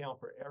can't account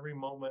for every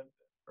moment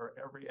or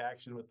every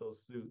action with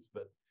those suits,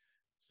 but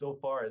so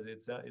far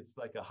it's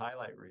like a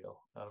highlight reel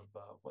of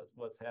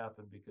what's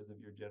happened because of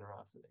your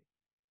generosity.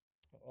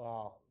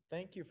 Wow.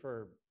 Thank you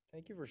for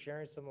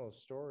sharing some of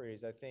those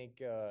stories. I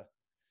think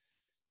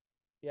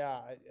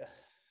yeah,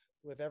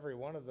 with every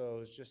one of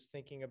those, just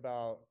thinking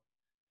about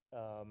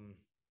um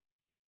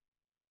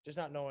just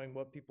not knowing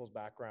what people's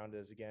background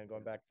is, again,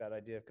 going back to that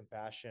idea of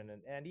compassion,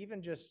 and even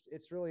just,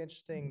 it's really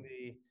interesting,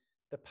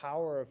 the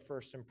power of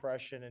first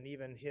impression. And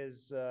even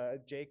his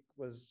Jake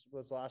was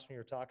the last one you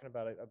were talking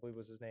about, I believe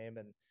was his name.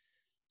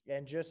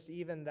 And just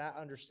even that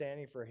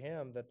understanding for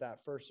him,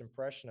 that first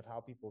impression of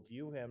how people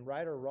view him,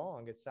 right or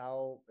wrong, that's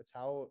how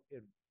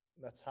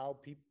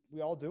people,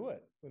 we all do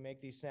it. We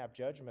make these snap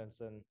judgments.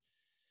 And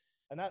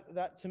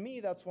that to me,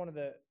 that's one of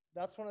the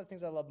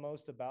things I love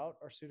most about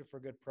our Suited for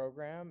Good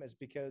program, is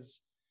because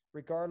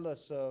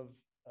regardless of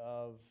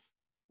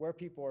where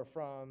people are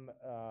from,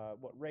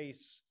 what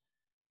race,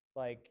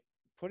 like,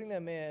 putting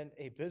them in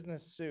a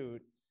business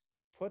suit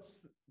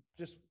puts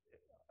just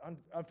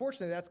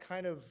unfortunately, that's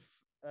kind of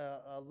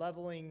a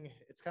leveling,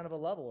 it's kind of a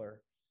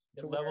leveler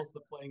It to where, levels the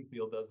playing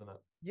field, doesn't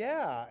it?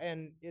 yeah.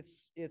 And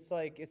it's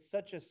like, it's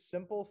such a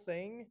simple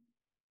thing,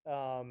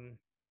 um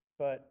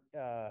but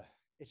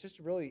it's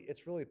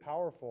really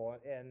powerful.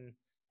 And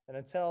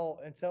until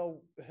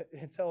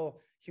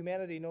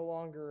humanity no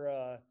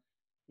longer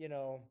you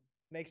know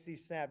makes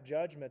these snap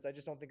judgments, I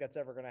just don't think that's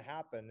ever going to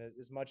happen,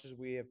 as much as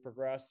we have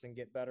progressed and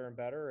get better and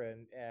better,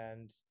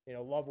 and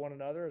love one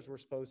another as we're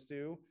supposed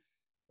to.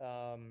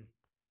 um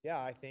yeah,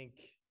 I think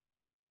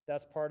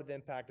that's part of the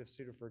impact of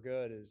Suited for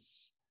Good,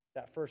 is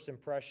that first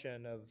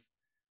impression of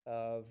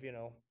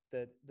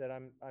that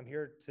I'm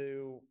here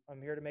to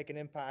make an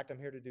impact. I'm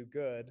here to do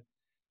good.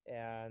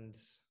 And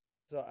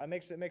so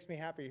it makes me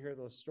happy to hear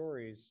those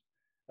stories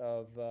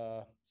of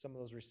some of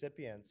those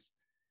recipients.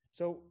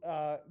 So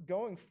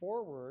going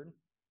forward,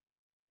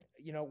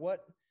 what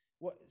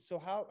so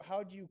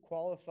how do you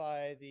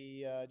qualify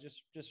the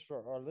just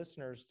for our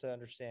listeners to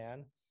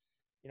understand,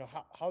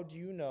 how do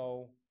you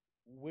know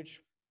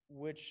which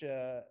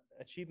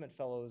achievement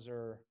fellows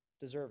are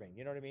deserving?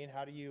 You know what I mean?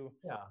 How do you,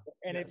 Yeah.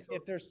 and Yeah.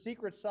 if there's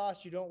secret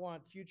sauce you don't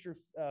want future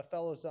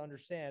fellows to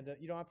understand,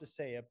 you don't have to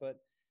say it, but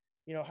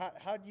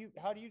how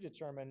do you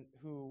determine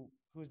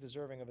who's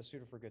deserving of a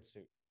Suited for Good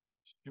suit?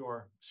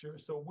 Sure.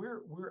 So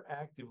we're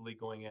actively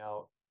going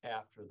out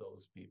after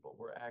those people.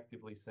 We're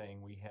actively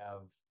saying we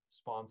have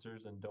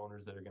sponsors and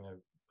donors that are going to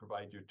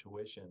provide your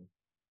tuition.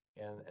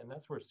 And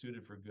that's where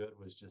Suited for Good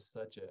was just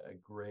such a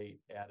great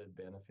added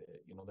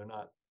benefit. They're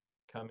not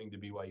coming to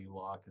BYU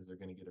Law because they're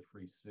going to get a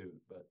free suit.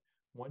 But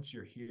once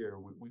you're here,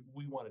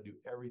 we want to do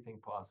everything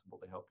possible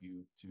to help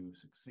you to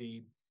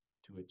succeed,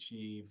 to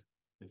achieve,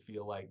 to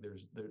feel like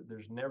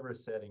there's never a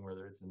setting,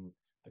 whether it's in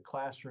the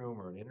classroom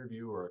or an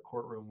interview or a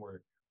courtroom,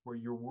 where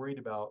you're worried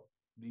about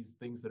these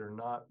things that are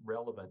not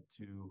relevant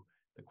to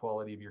the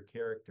quality of your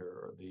character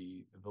or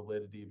the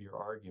validity of your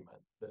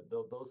argument.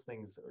 Those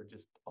things are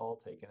just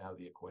all taken out of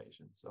the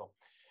equation. So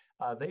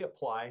they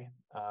apply.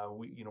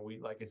 We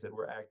like I said,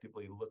 we're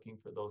actively looking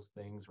for those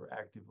things. We're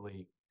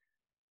actively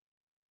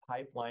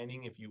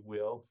pipelining, if you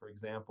will. For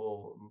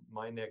example,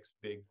 my next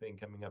big thing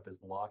coming up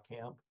is Law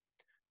Camp.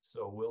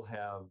 So we'll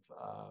have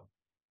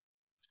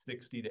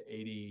 60 to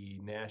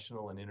 80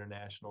 national and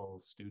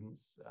international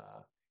students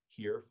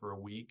here for a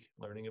week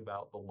learning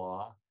about the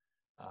law.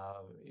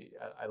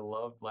 I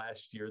loved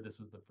last year. This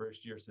was the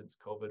first year since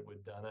COVID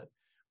we'd done it,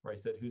 where I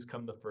said, "Who's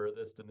come the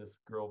furthest?" And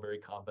this girl very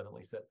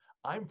confidently said,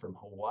 "I'm from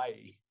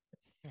Hawaii."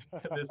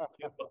 And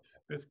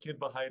this kid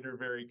behind her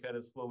very kind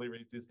of slowly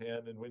raised his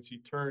hand. And when she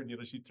turned,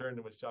 she turned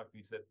and was shocked.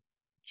 He said,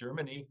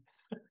 Germany.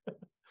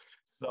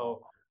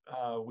 So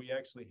Wow. we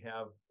actually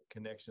have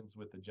connections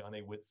with the John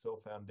A. Whitsoe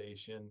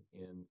Foundation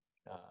in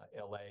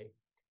LA.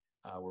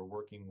 We're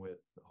working with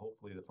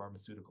hopefully the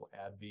pharmaceutical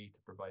AbbVie to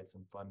provide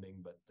some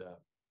funding, but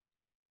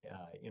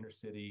inner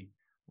city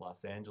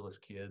Los Angeles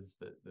kids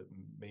that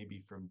may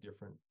be from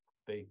different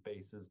faith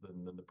bases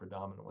than the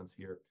predominant ones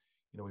here.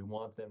 We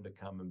want them to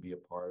come and be a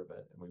part of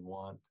it, and we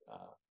want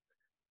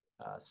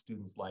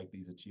students like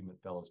these achievement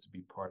fellows to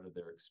be part of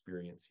their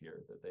experience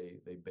here. That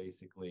they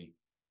basically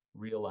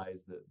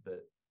realize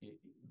that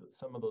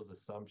some of those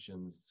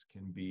assumptions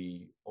can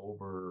be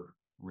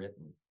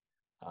overwritten.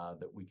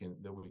 That we can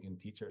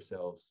teach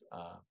ourselves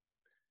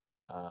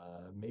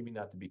maybe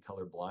not to be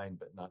colorblind,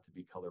 but not to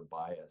be color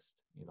biased.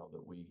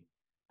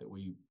 That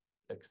we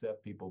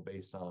accept people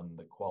based on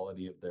the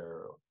quality of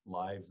their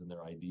lives and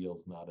their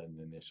ideals, not an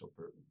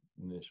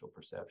initial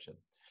perception.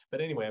 But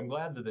anyway, I'm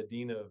glad that the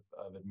dean of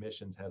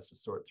admissions has to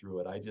sort through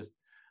it. I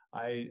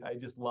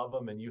just love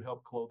them, and you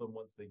help clothe them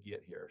once they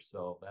get here.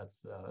 So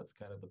that's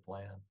kind of the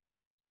plan.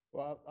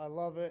 Well, I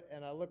love it,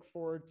 and I look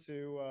forward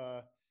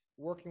to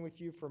working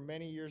with you for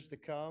many years to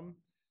come.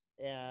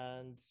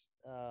 And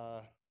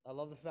I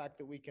love the fact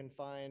that we can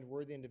find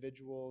worthy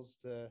individuals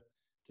to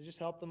just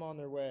help them on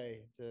their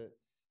way.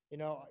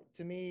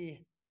 To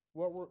me,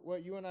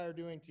 what you and I are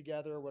doing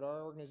together, what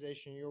our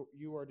organization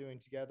you are doing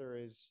together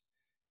is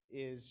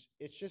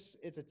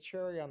it's a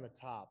cherry on the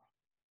top.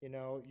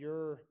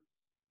 You're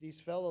these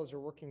fellows are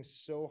working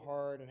so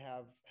hard and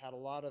have had a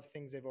lot of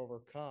things they've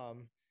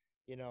overcome.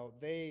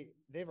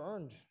 They've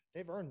earned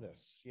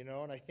this.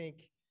 And I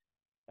think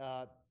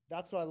uh,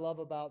 that's what I love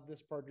about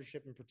this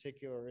partnership in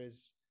particular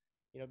is,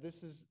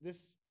 this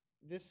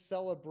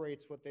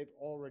celebrates what they've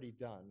already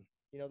done.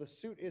 The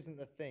suit isn't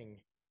the thing.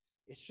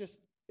 It's just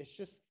it's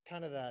just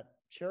kind of that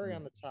cherry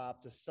on the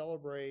top to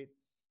celebrate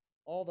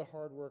all the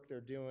hard work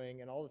they're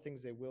doing and all the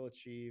things they will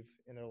achieve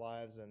in their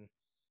lives. And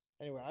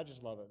anyway, I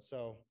just love it.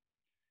 So,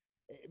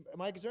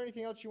 Mike, is there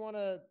anything else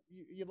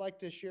you'd like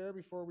to share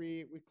before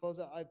we close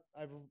out?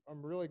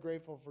 I'm really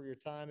grateful for your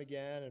time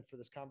again and for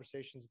this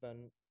conversation's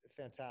been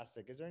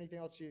fantastic. Is there anything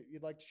else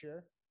you'd like to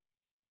share?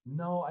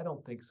 No, I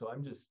don't think so.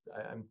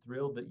 I'm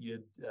thrilled that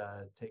you'd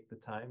take the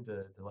time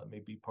to let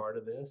me be part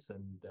of this,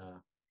 and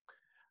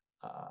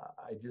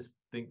I just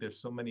think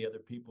there's so many other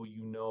people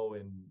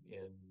in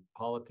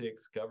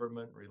politics,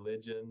 government,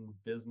 religion,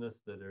 business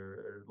that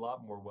are a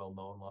lot more well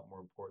known, a lot more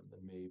important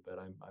than me. But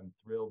I'm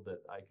thrilled that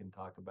I can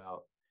talk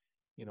about,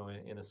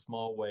 in a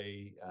small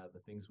way, the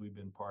things we've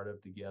been part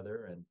of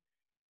together, and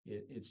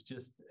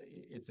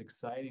it's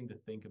exciting to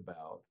think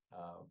about,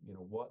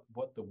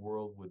 what the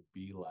world would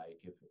be like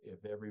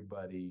if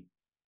everybody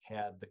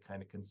had the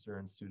kind of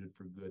concern Suited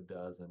for Good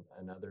does,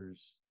 and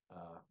others.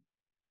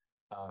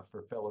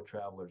 For fellow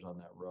travelers on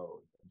that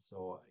road. And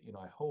so,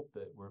 I hope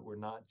that we're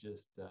not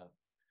just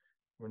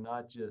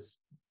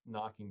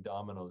knocking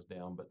dominoes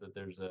down, but that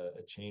there's a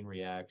chain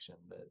reaction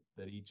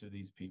that each of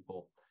these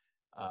people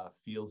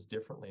feels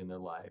differently in their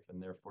life,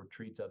 and therefore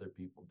treats other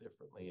people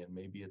differently. And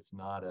maybe it's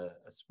not a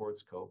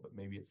sports coat, but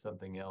maybe it's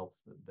something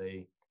else that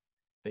they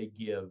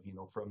give,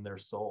 from their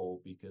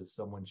soul because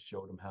someone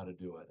showed them how to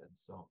do it. And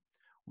so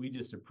we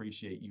just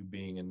appreciate you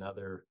being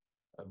another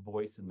a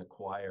voice in the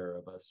choir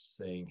of us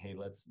saying, hey,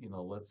 let's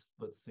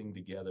sing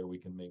together. We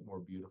can make more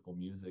beautiful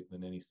music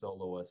than any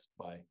soloist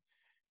by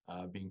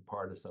being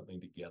part of something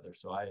together.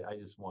 So I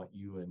just want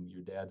you and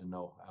your dad to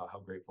know how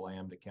grateful I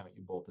am to count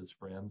you both as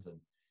friends,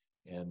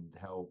 and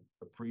how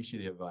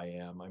appreciative I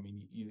am. I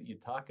mean, you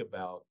talk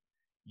about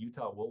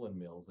Utah woolen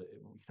mills.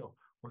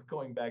 We're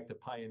going back to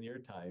pioneer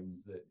times.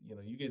 That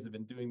you guys have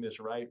been doing this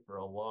right for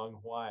a long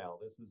while.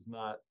 This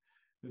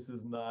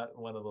is not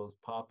one of those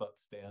pop-up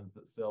stands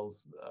that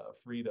sells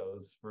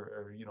Fritos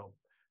or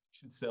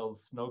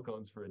sells snow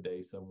cones for a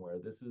day somewhere.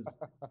 This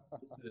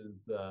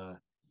is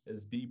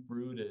as deep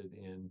rooted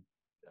in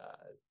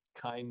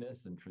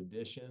kindness and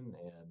tradition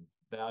and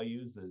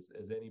values as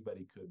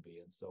anybody could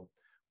be. And so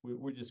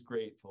we're just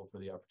grateful for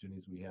the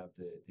opportunities we have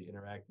to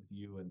interact with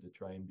you and to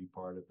try and be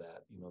part of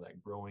that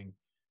growing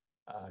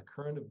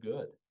current of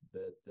good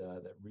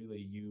that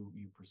really you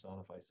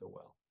personify so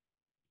well.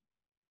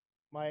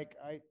 Mike,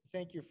 I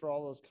thank you for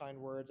all those kind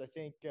words. I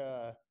think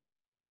to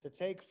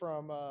take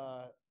from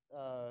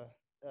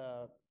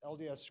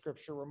LDS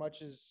scripture, where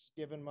much is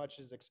given, much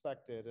is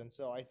expected, and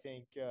so I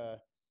think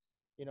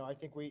I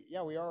think we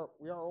are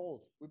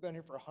old. We've been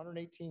here for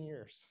 118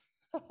 years,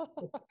 but I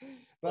think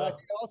Well, it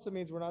also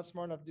means we're not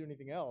smart enough to do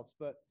anything else.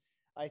 But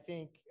I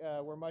think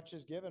where much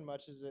is given,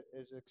 much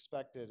is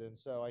expected, and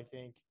so I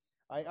think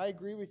I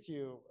agree with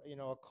you.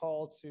 A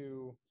call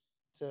to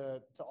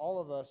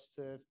all of us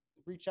to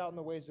reach out in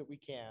the ways that we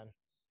can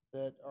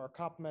that are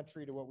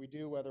complementary to what we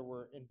do, whether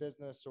we're in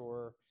business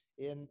or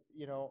in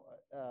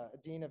a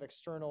dean of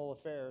external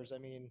affairs. I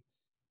mean,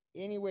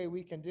 any way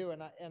we can do.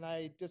 And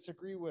I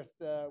disagree with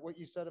what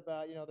you said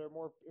about, there are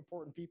more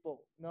important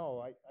people.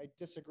 No, I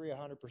disagree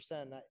 100%.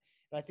 And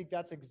I think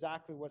that's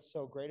exactly what's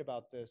so great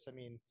about this. I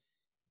mean,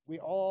 we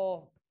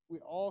all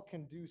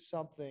can do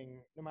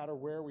something no matter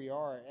where we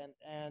are.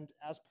 And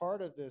as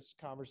part of this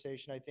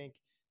conversation, I think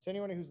to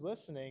anyone who's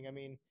listening, I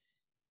mean,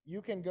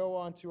 you can go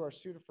onto our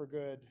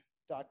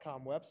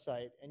suited4good.com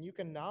website and you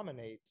can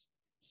nominate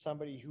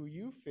somebody who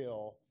you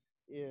feel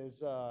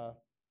is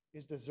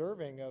is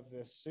deserving of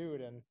this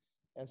suit.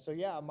 And so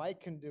yeah,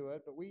 Mike can do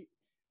it, but we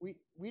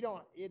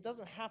don't, it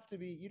doesn't have to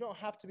be, you don't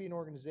have to be an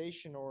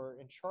organization or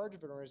in charge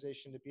of an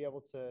organization to be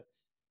able to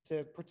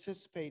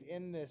participate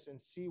in this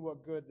and see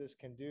what good this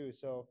can do.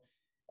 So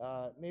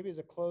maybe as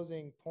a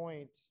closing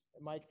point,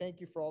 Mike,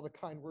 thank you for all the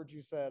kind words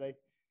you said.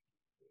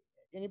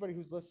 Anybody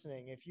who's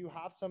listening, if you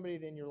have somebody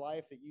in your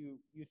life that you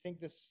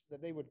think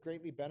that they would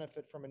greatly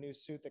benefit from a new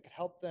suit that could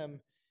help them,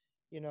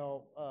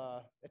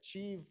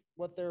 achieve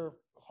what they're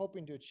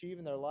hoping to achieve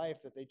in their life,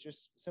 that they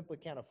just simply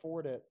can't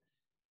afford it,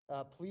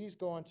 please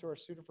go onto our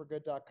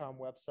suited4good.com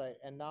website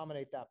and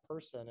nominate that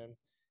person,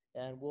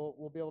 and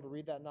we'll be able to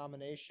read that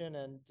nomination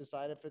and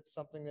decide if it's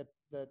something that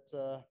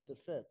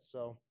fits.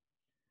 So,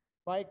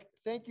 Mike,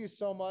 thank you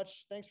so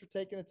much. Thanks for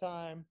taking the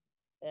time.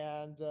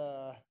 And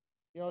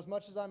as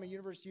much as I'm a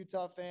University of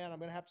Utah fan, I'm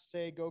gonna have to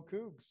say go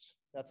Cougs.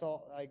 That's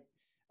all.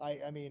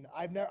 I mean,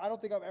 I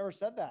don't think I've ever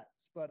said that,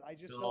 but I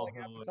just feel No, like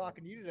after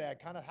talking to you today, I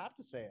kind of have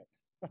to say it.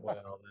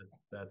 well,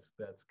 that's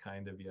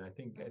kind of you. I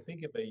think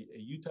if a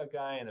Utah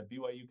guy and a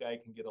BYU guy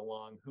can get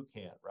along, who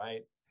can't,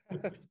 right?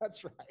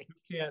 That's right.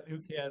 Who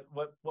can't?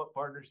 What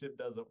partnership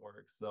doesn't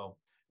work? So,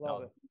 Love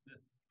no, it.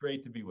 it's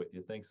great to be with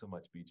you. Thanks so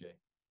much, BJ.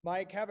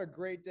 Mike, have a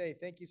great day.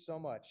 Thank you so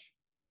much.